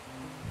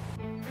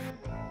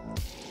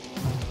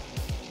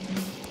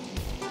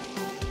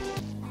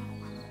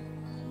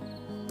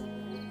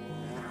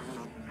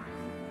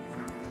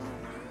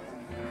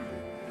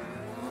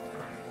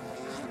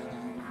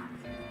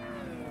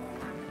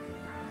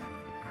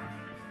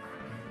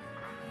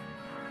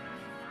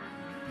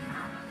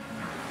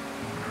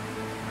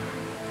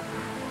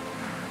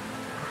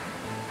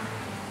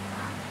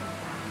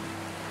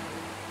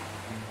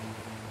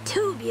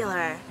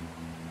 Tubular.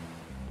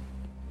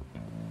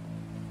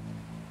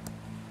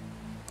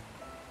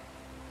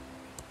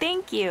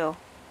 Thank you.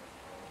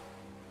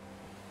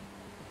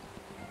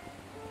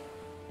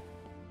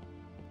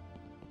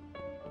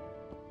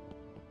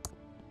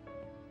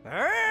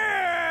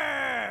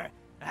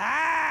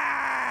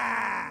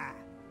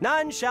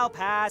 None shall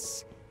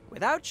pass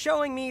without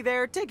showing me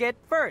their ticket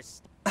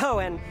first. Oh,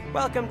 and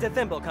welcome to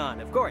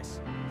ThimbleCon, of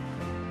course.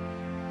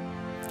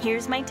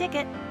 Here's my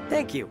ticket.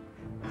 Thank you.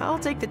 I'll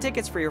take the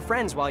tickets for your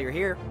friends while you're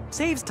here.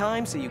 Saves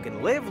time so you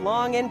can live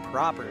long and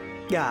prosper.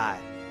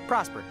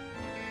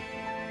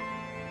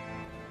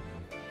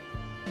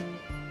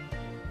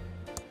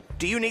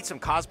 Do you need some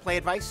cosplay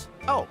advice?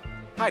 Oh,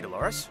 hi,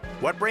 Dolores.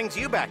 What brings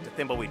you back to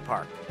Thimbleweed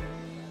Park?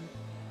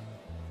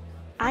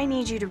 I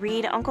need you to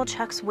read Uncle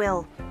Chuck's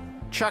will.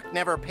 Chuck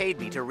never paid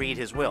me to read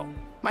his will.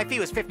 My fee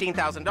was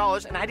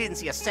 $15,000, and I didn't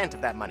see a cent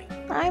of that money.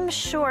 I'm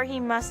sure he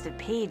must have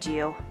paid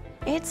you.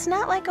 It's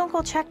not like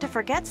Uncle Chuck to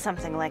forget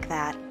something like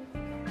that.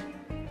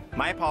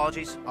 My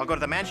apologies. I'll go to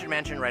the mansion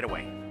right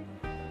away.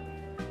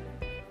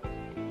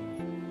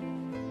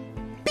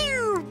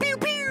 Pew, pew,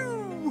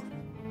 pew!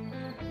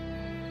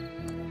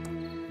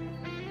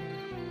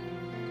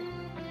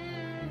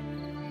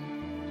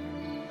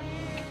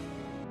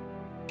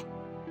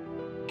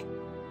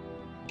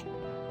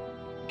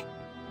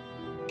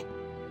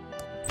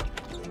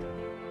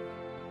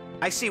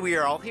 I see we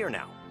are all here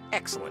now.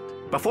 Excellent.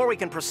 Before we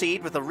can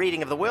proceed with the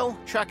reading of the will,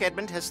 Chuck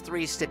Edmund has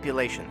 3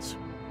 stipulations.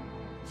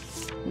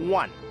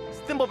 1.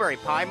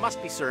 Thimbleberry pie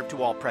must be served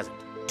to all present.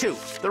 2.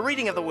 The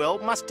reading of the will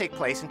must take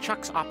place in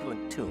Chuck's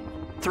opulent tomb.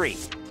 3.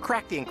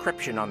 Crack the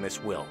encryption on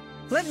this will.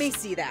 Let me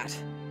see that.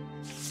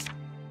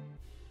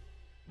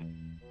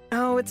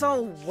 Oh, it's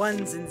all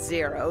ones and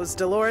zeros.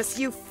 Dolores,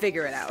 you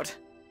figure it out.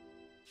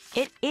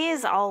 It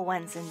is all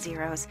ones and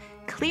zeros.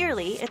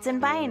 Clearly, it's in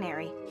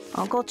binary.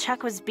 Uncle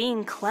Chuck was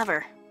being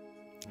clever.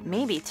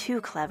 Maybe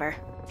too clever.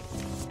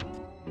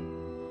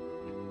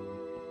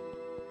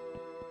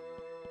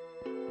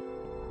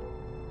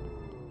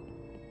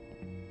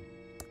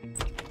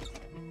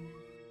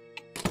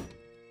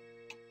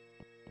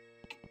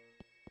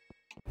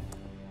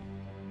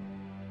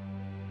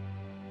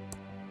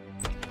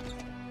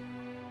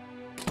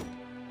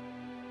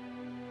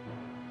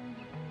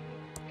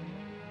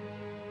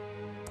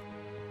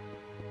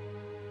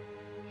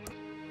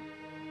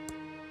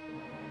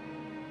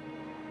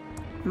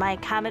 My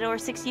Commodore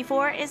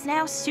 64 is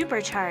now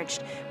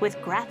supercharged with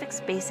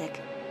Graphics Basic.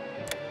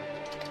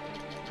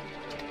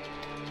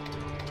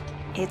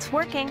 It's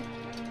working.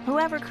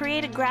 Whoever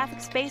created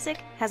Graphics Basic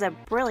has a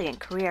brilliant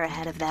career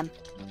ahead of them.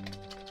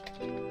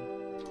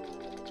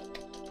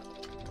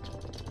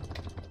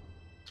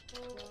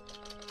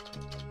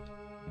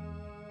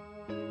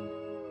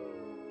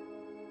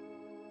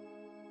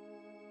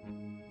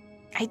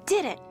 I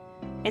did it!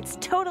 It's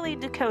totally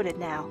decoded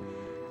now.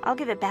 I'll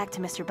give it back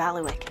to Mr.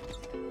 Baluik.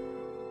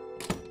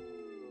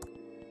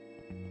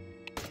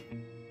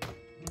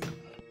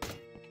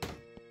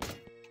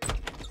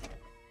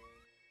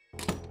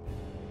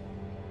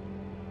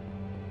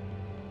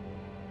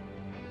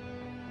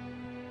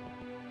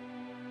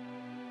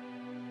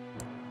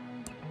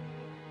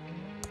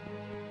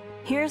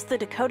 Here's the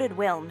decoded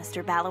will,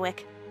 Mr.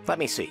 Baluik. Let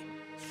me see.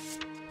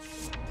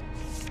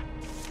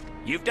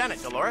 You've done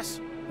it,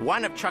 Dolores.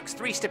 1 of Chuck's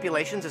 3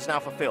 stipulations is now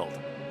fulfilled.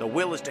 The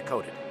will is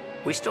decoded.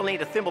 We still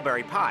need a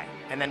thimbleberry pie,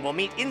 and then we'll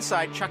meet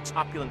inside Chuck's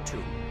opulent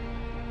tomb.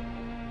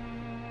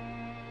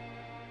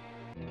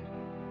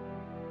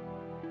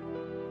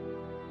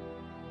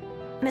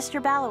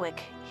 Mr.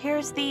 Baluik,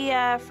 here's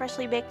the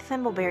freshly baked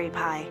thimbleberry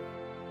pie.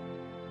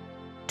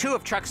 2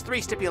 of Chuck's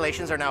 3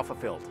 stipulations are now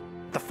fulfilled.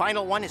 The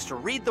final one is to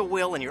read the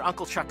will in your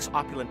Uncle Chuck's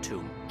opulent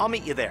tomb. I'll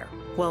meet you there.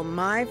 Well,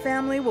 my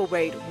family will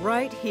wait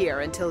right here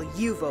until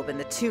you've opened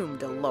the tomb,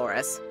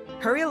 Dolores.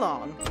 Hurry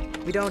along.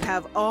 We don't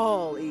have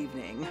all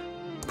evening.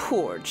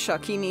 Poor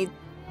Chuck, he needs...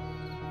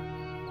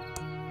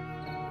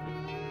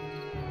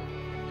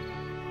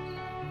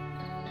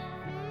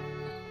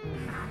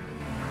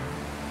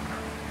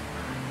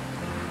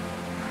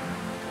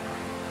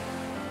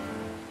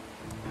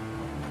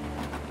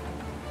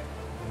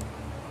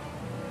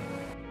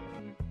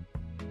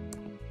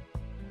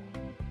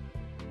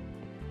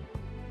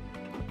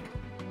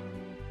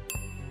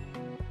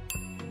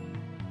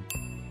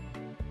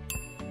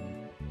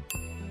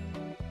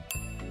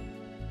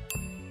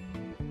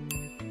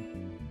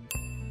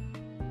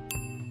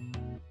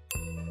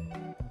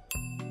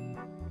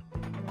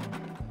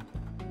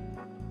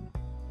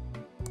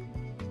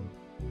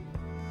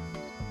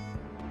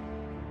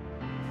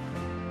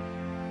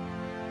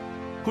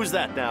 Who's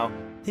that now?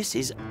 This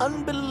is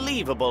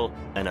unbelievable.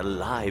 An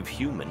alive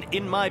human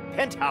in my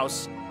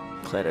penthouse.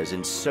 Clara's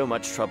in so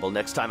much trouble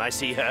next time I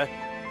see her.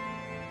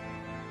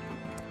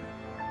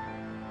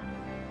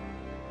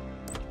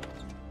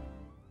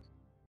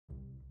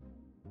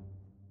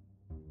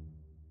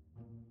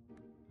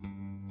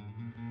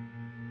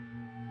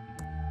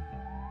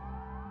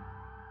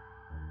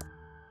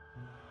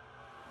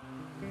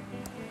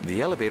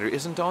 The elevator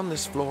isn't on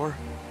this floor.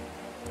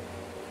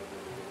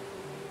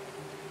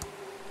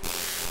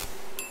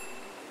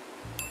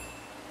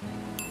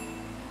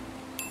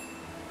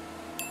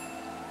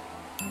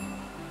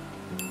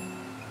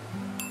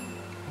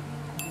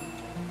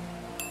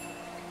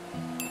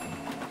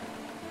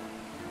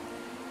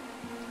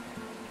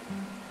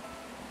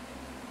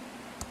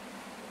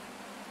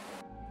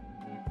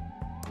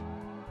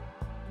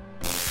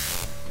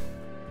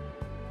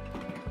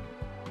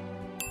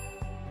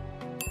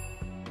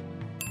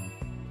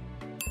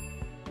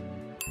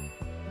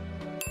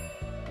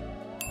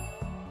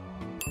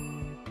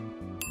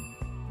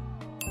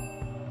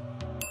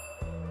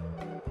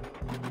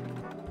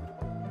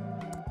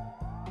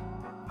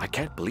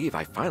 can't believe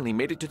I finally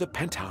made it to the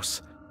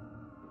penthouse.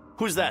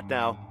 Who's that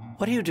now?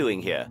 What are you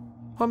doing here?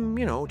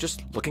 You know,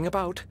 just looking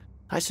about.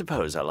 I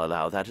suppose I'll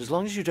allow that as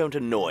long as you don't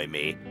annoy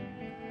me.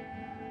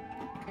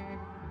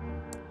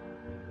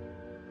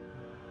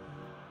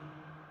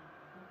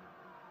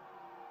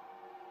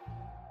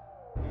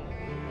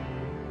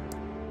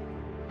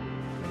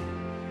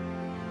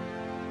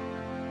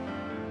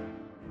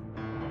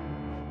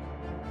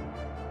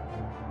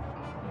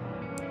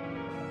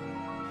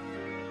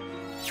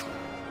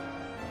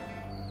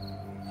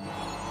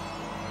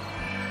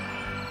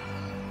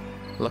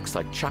 Looks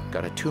like Chuck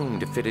got a tune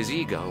to fit his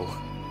ego.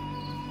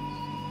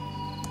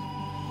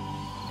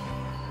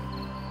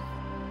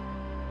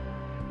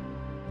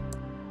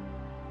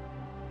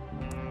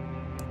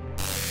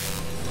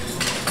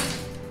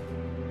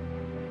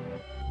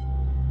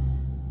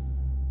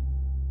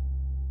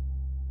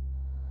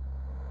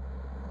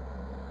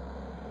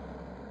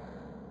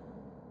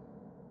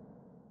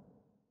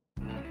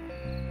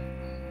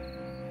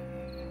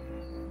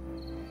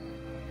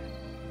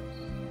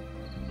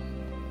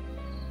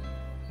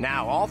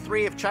 Now, all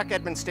three of Chuck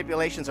Edmund's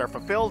stipulations are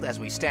fulfilled as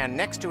we stand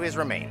next to his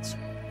remains.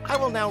 I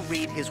will now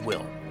read his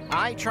will.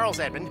 I,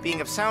 Charles Edmund,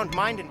 being of sound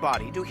mind and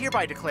body, do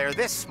hereby declare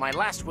this, my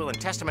last will and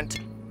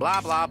testament,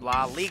 blah, blah,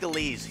 blah,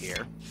 legalese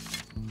here.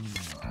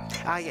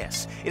 Ah,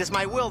 yes. It is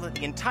my will that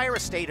the entire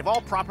estate of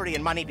all property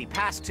and money be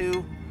passed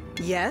to...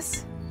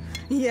 Yes?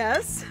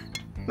 Yes?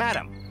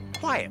 Madam,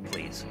 quiet,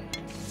 please.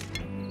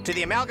 To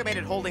the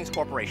Amalgamated Holdings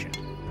Corporation.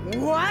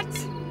 What?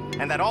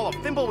 And that all of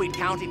Thimbleweed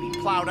County be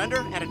plowed under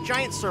and a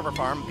giant server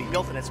farm be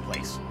built in its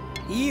place.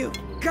 You've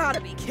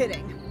gotta be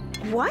kidding.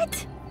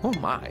 What? Oh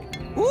my.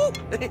 Ooh!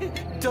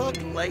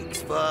 Doug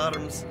likes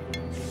farms.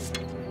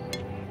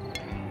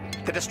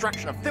 The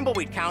destruction of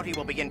Thimbleweed County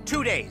will begin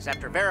 2 days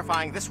after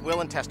verifying this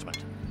will and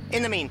testament.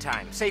 In the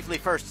meantime, Safely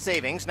First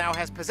Savings now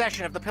has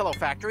possession of the pillow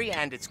factory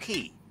and its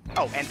key.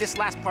 Oh, and this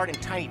last part in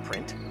tiny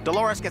print.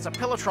 Dolores gets a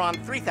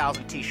Pillowtron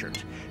 3000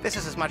 t-shirt. This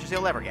is as much as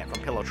he'll ever get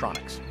from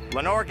Pillowtronics.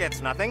 Lenore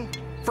gets nothing.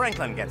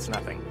 Franklin gets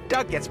nothing.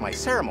 Doug gets my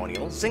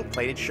ceremonial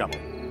zinc-plated shovel.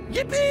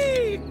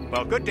 Yippee!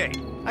 Well, good day.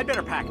 I'd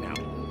better pack now.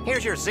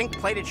 Here's your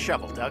zinc-plated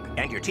shovel, Doug.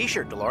 And your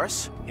t-shirt,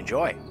 Dolores.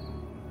 Enjoy.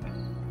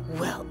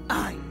 Well,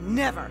 I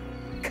never.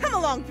 Come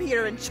along,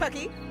 Peter and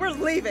Chucky. We're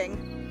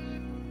leaving.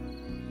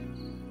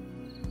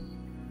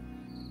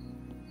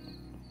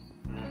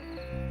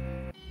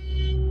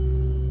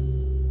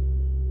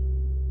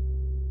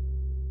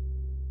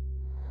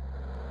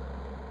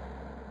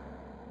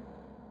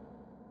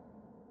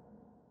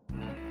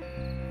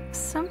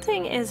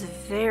 Something is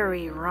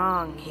very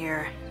wrong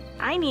here.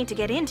 I need to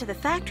get into the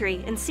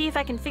factory and see if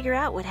I can figure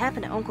out what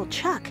happened to Uncle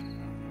Chuck.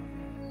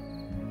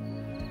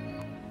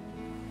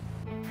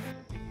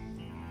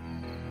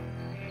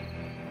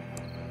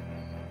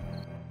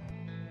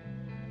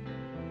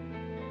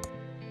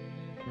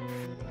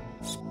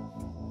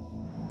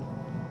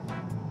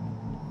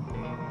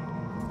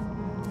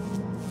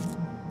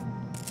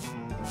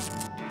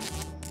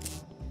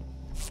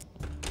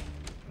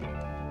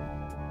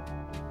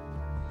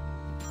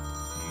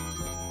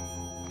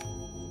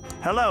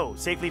 Hello,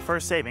 Safely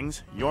First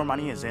Savings. Your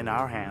money is in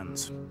our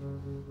hands.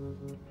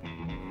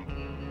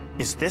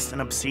 Is this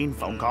an obscene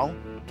phone call?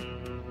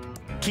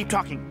 Keep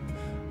talking.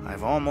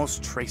 I've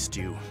almost traced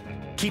you.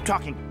 Keep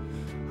talking.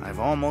 I've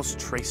almost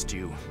traced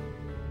you.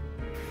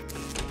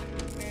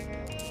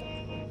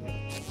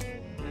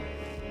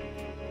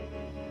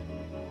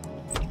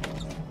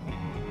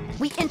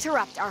 We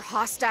interrupt our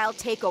hostile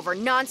takeover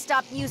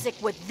non-stop music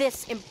with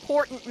this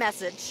important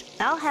message.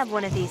 I'll have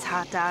one of these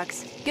hot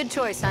dogs. Good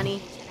choice,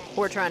 honey.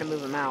 We're trying to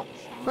move them out.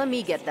 Let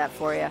me get that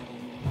for you.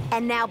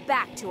 And now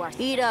back to our...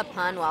 Heat up,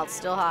 hun, while it's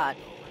still hot.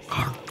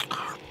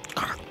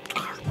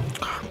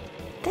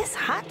 This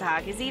hot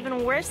dog is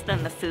even worse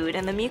than the food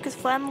in the Mucus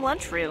Phlegm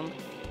lunchroom.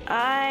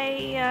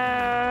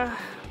 I,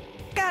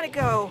 gotta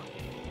go.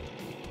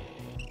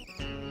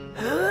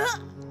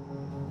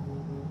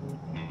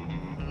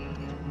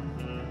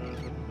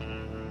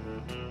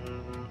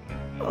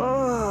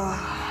 Oh.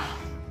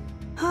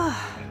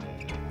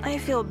 I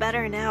feel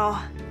better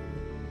now.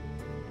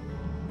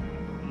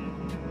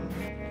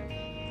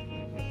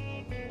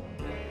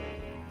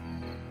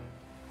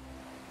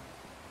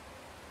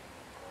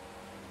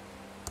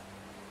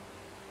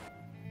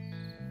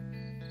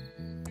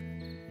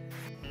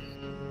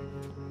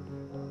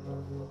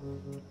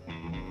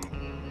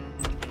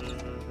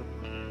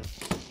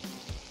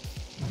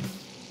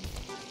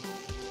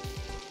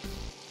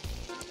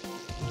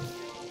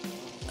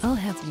 I'll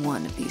have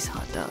one of these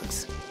hot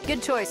dogs.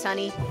 Good choice,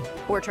 honey.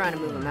 We're trying to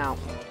move them out.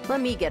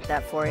 Let me get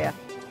that for you.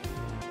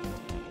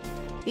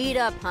 Heat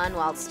up, hun,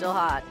 while it's still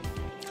hot.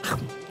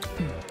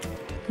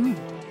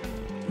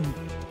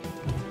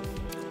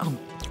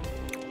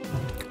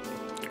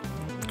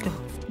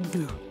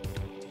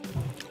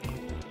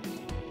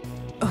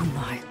 Oh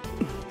my.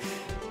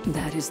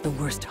 That is the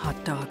worst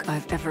hot dog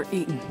I've ever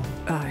eaten.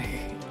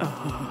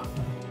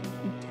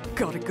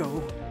 Gotta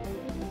go.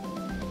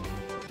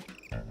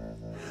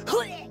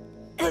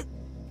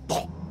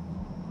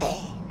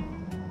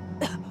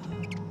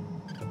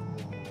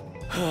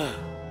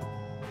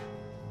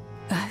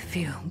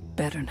 feel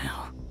better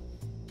now.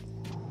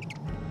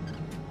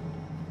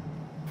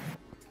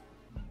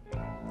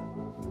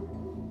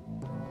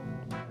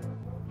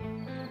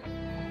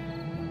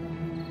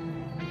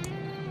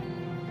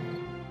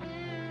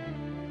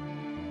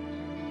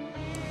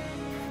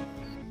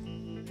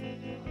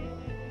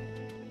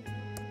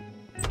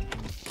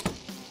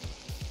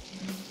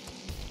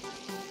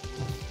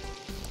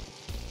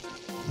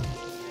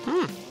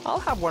 I'll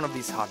have one of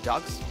these hot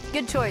dogs.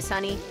 Good choice,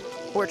 honey.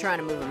 We're trying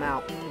to move them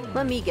out.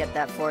 Let me get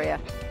that for you.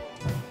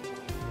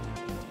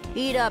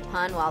 Eat up,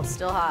 hun, while it's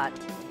still hot.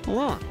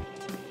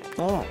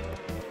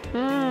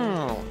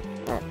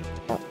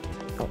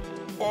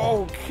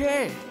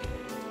 Okay.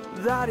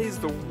 That is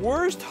the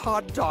worst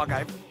hot dog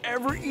I've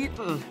ever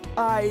eaten.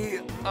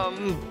 I,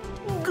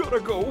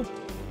 gotta go.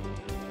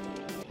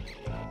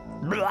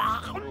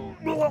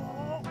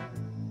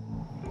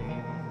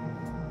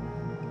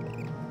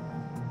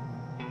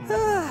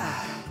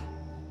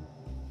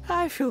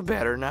 I feel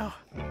better now.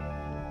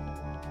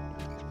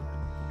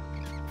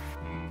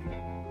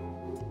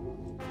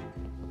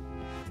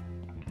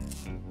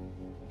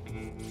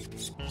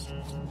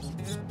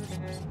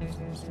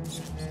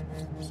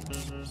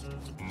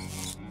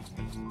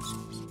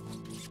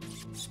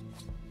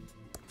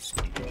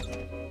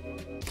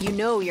 You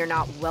know you're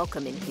not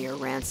welcome in here,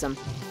 Ransom.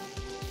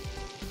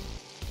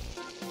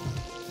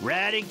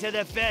 Ratting to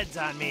the feds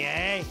on me,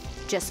 eh?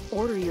 Just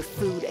order your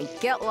food and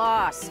get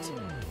lost.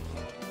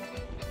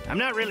 I'm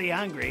not really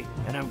hungry,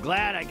 and I'm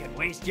glad I could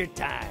waste your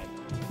time.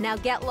 Now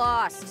get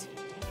lost.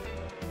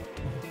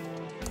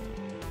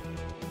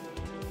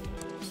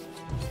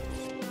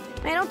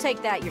 Hey, don't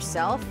take that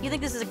yourself. You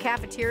think this is a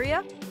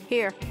cafeteria?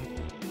 Here.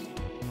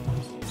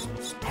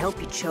 I hope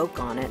you choke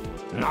on it.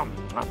 Nom,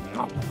 nom,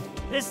 nom.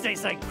 This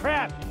tastes like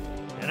crap,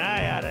 and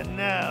I ought to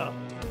know.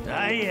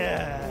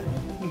 I,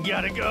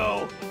 gotta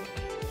go.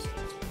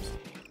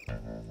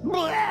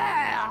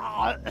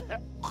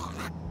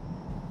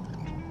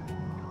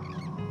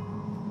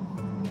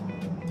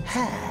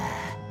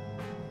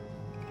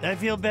 I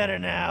feel better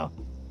now.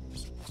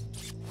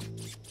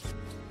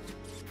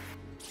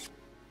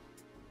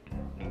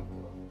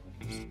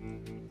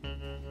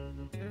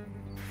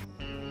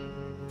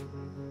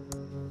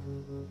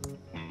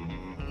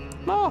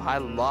 Oh, I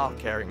love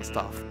carrying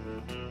stuff.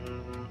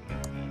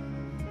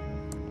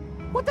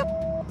 What the?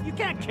 You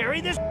can't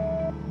carry this?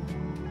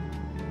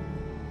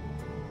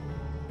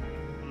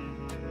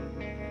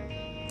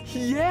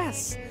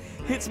 Yes!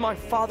 It's my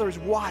father's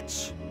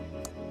watch.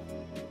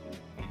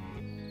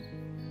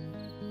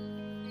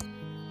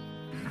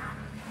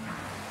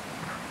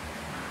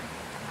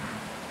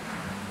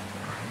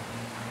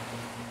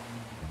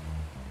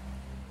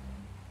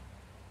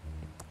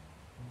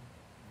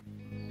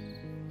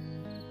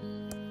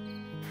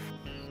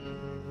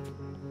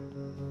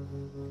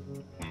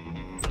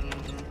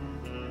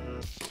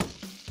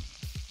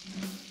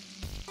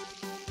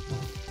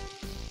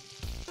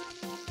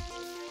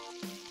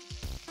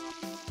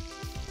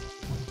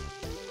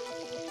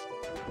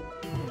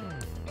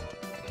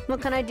 What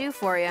can I do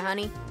for you,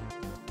 honey?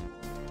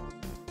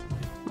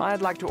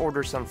 I'd like to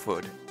order some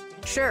food.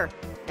 Sure.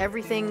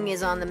 Everything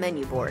is on the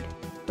menu board.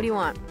 What do you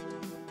want?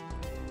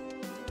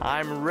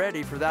 I'm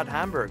ready for that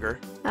hamburger.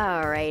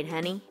 All right,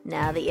 honey.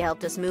 Now that you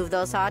helped us move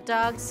those hot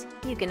dogs,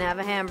 you can have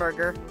a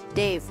hamburger.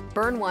 Dave,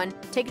 burn one,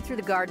 take it through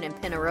the garden and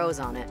pin a rose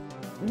on it.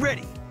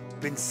 Ready.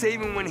 Been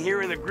saving one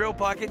here in the grill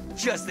pocket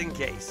just in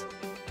case.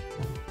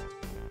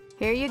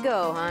 Here you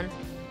go, hon.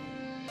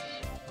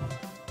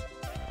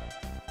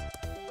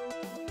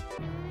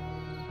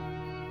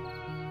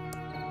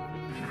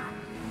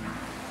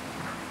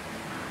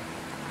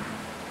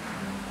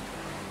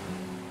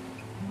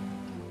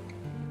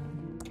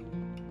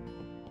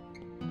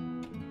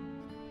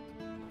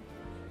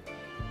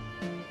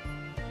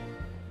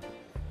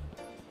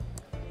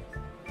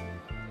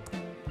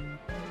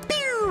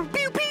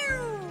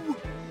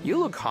 You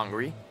look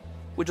hungry.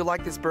 Would you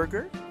like this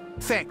burger?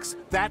 Thanks.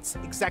 That's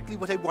exactly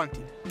what I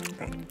wanted.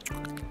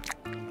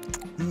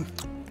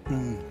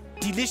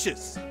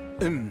 Delicious.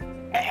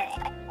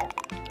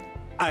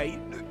 I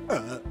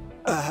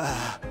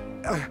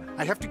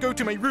have to go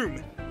to my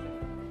room.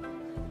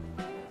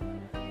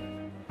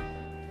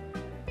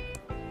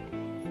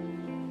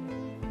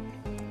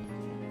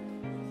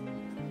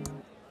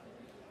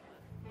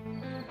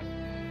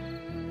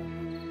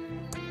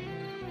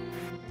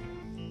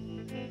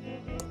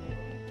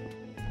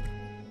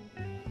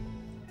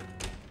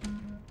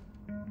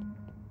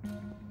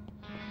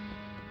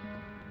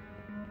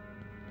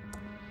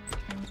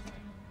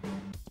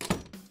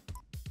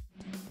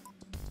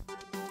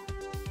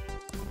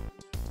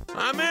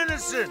 I'm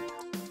innocent.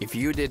 If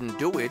you didn't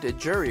do it, a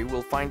jury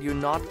will find you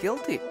not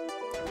guilty.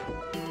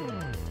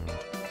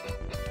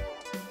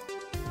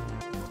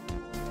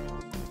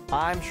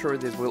 I'm sure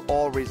this will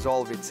all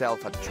resolve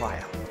itself at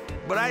trial.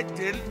 But I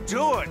didn't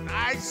do it,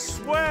 I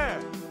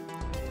swear.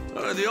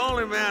 The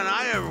only man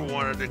I ever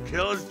wanted to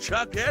kill is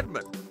Chuck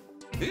Edmund.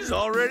 He's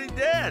already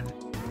dead.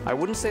 I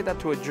wouldn't say that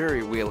to a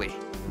jury, Willie.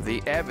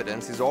 The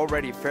evidence is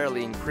already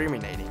fairly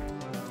incriminating.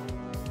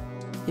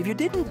 If you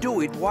didn't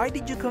do it, why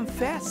did you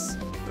confess?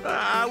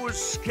 I was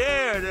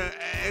scared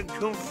and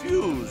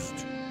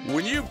confused.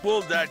 When you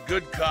pulled that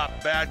good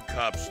cop, bad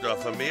cop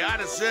stuff on me, I'd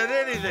have said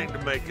anything to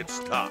make it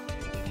stop.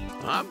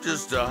 I'm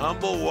just a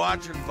humble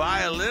watching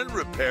violin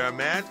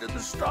repairman to the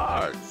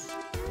stars.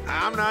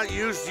 I'm not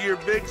used to your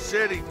big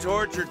city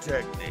torture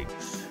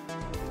techniques.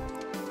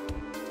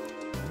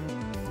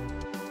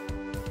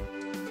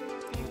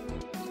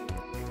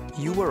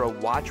 You were a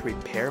watch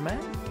repairman?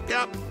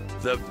 Yep,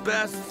 the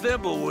best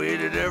Thimbleweed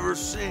had ever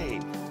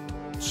seen.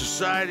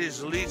 Society's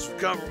elites would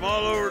come from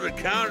all over the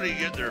county to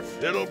get their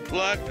fiddle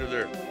plucked or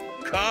their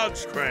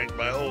cogs cranked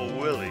by old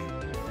Willie.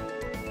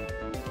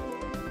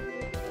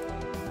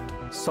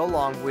 So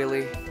long,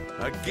 Willie.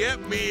 Now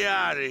get me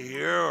out of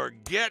here or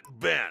get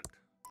bent.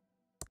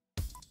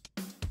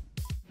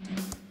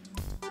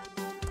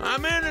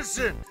 I'm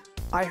innocent.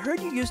 I heard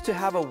you used to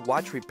have a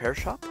watch repair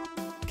shop.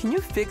 Can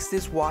you fix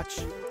this watch?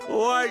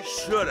 Why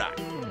should I?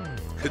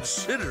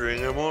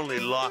 Considering I'm only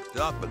locked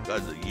up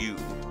because of you.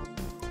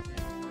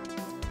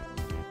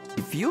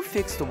 If you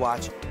fix the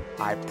watch,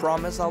 I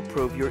promise I'll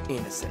prove your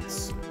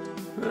innocence.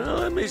 Well,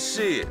 let me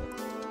see it.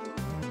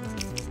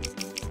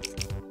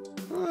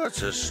 Well,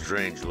 that's a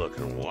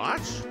strange-looking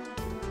watch.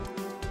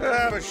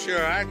 But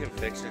sure, I can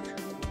fix it.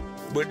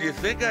 But do you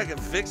think I can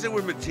fix it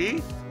with my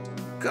teeth?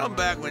 Come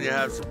back when you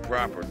have some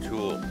proper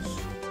tools.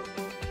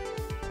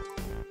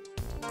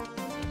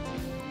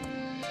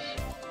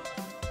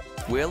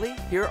 Willie,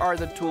 here are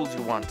the tools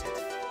you wanted.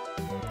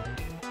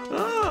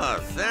 Ah,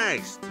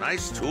 thanks.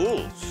 Nice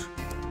tools.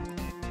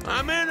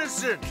 I'm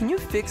innocent. Can you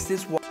fix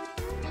this watch?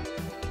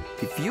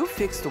 If you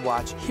fix the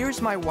watch,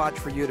 here's my watch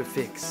for you to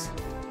fix.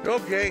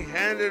 Okay,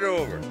 hand it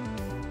over.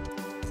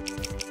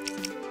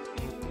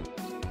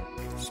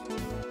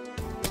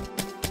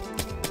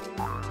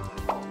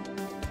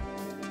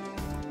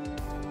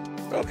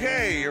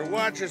 Okay, your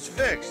watch is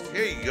fixed.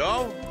 Here you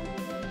go.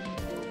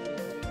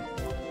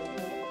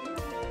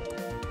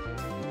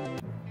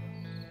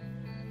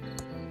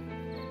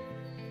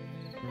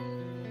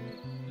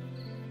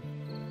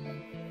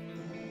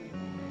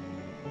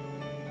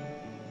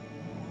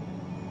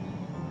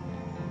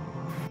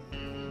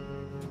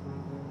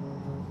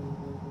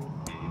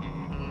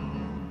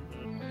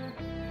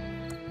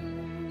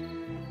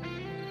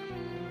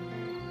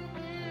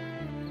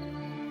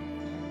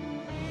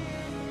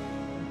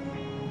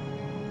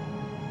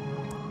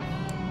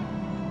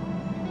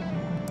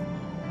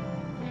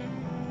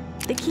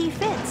 The key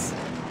fits.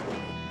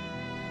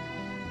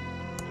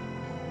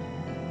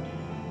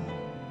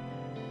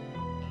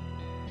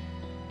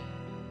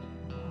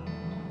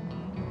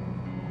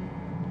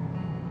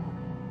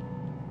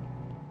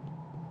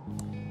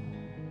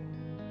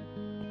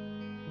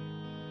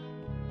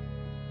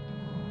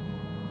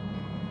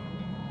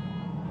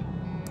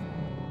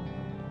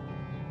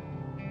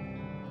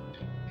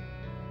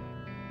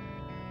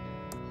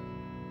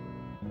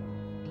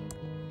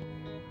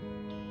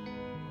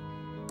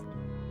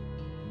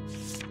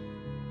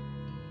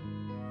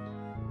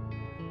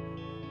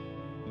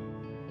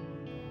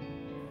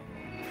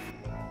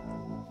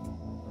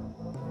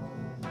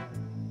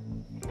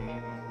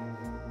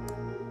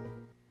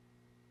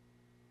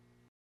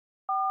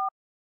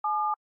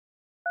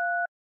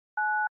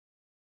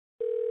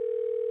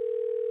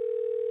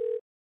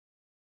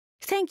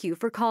 Thank you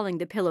for calling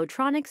the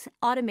Pillowtronics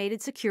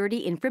Automated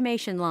Security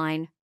Information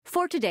Line.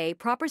 For today,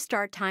 proper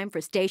start time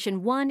for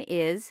Station 1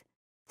 is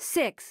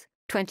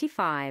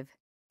 6:25.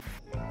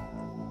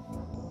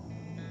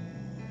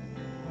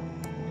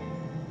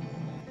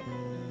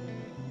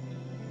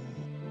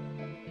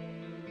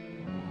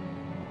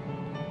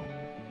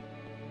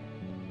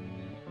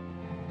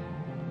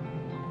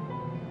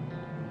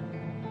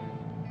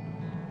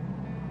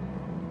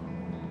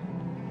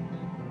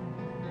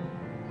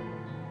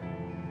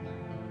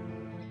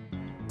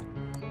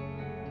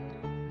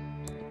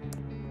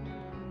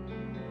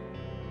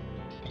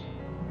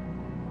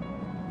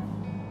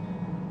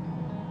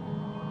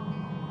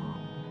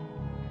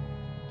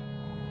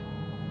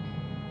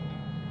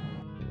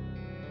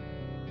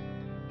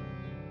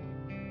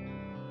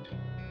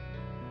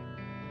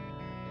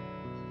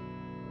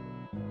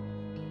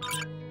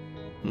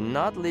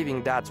 Not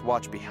leaving Dad's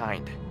watch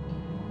behind.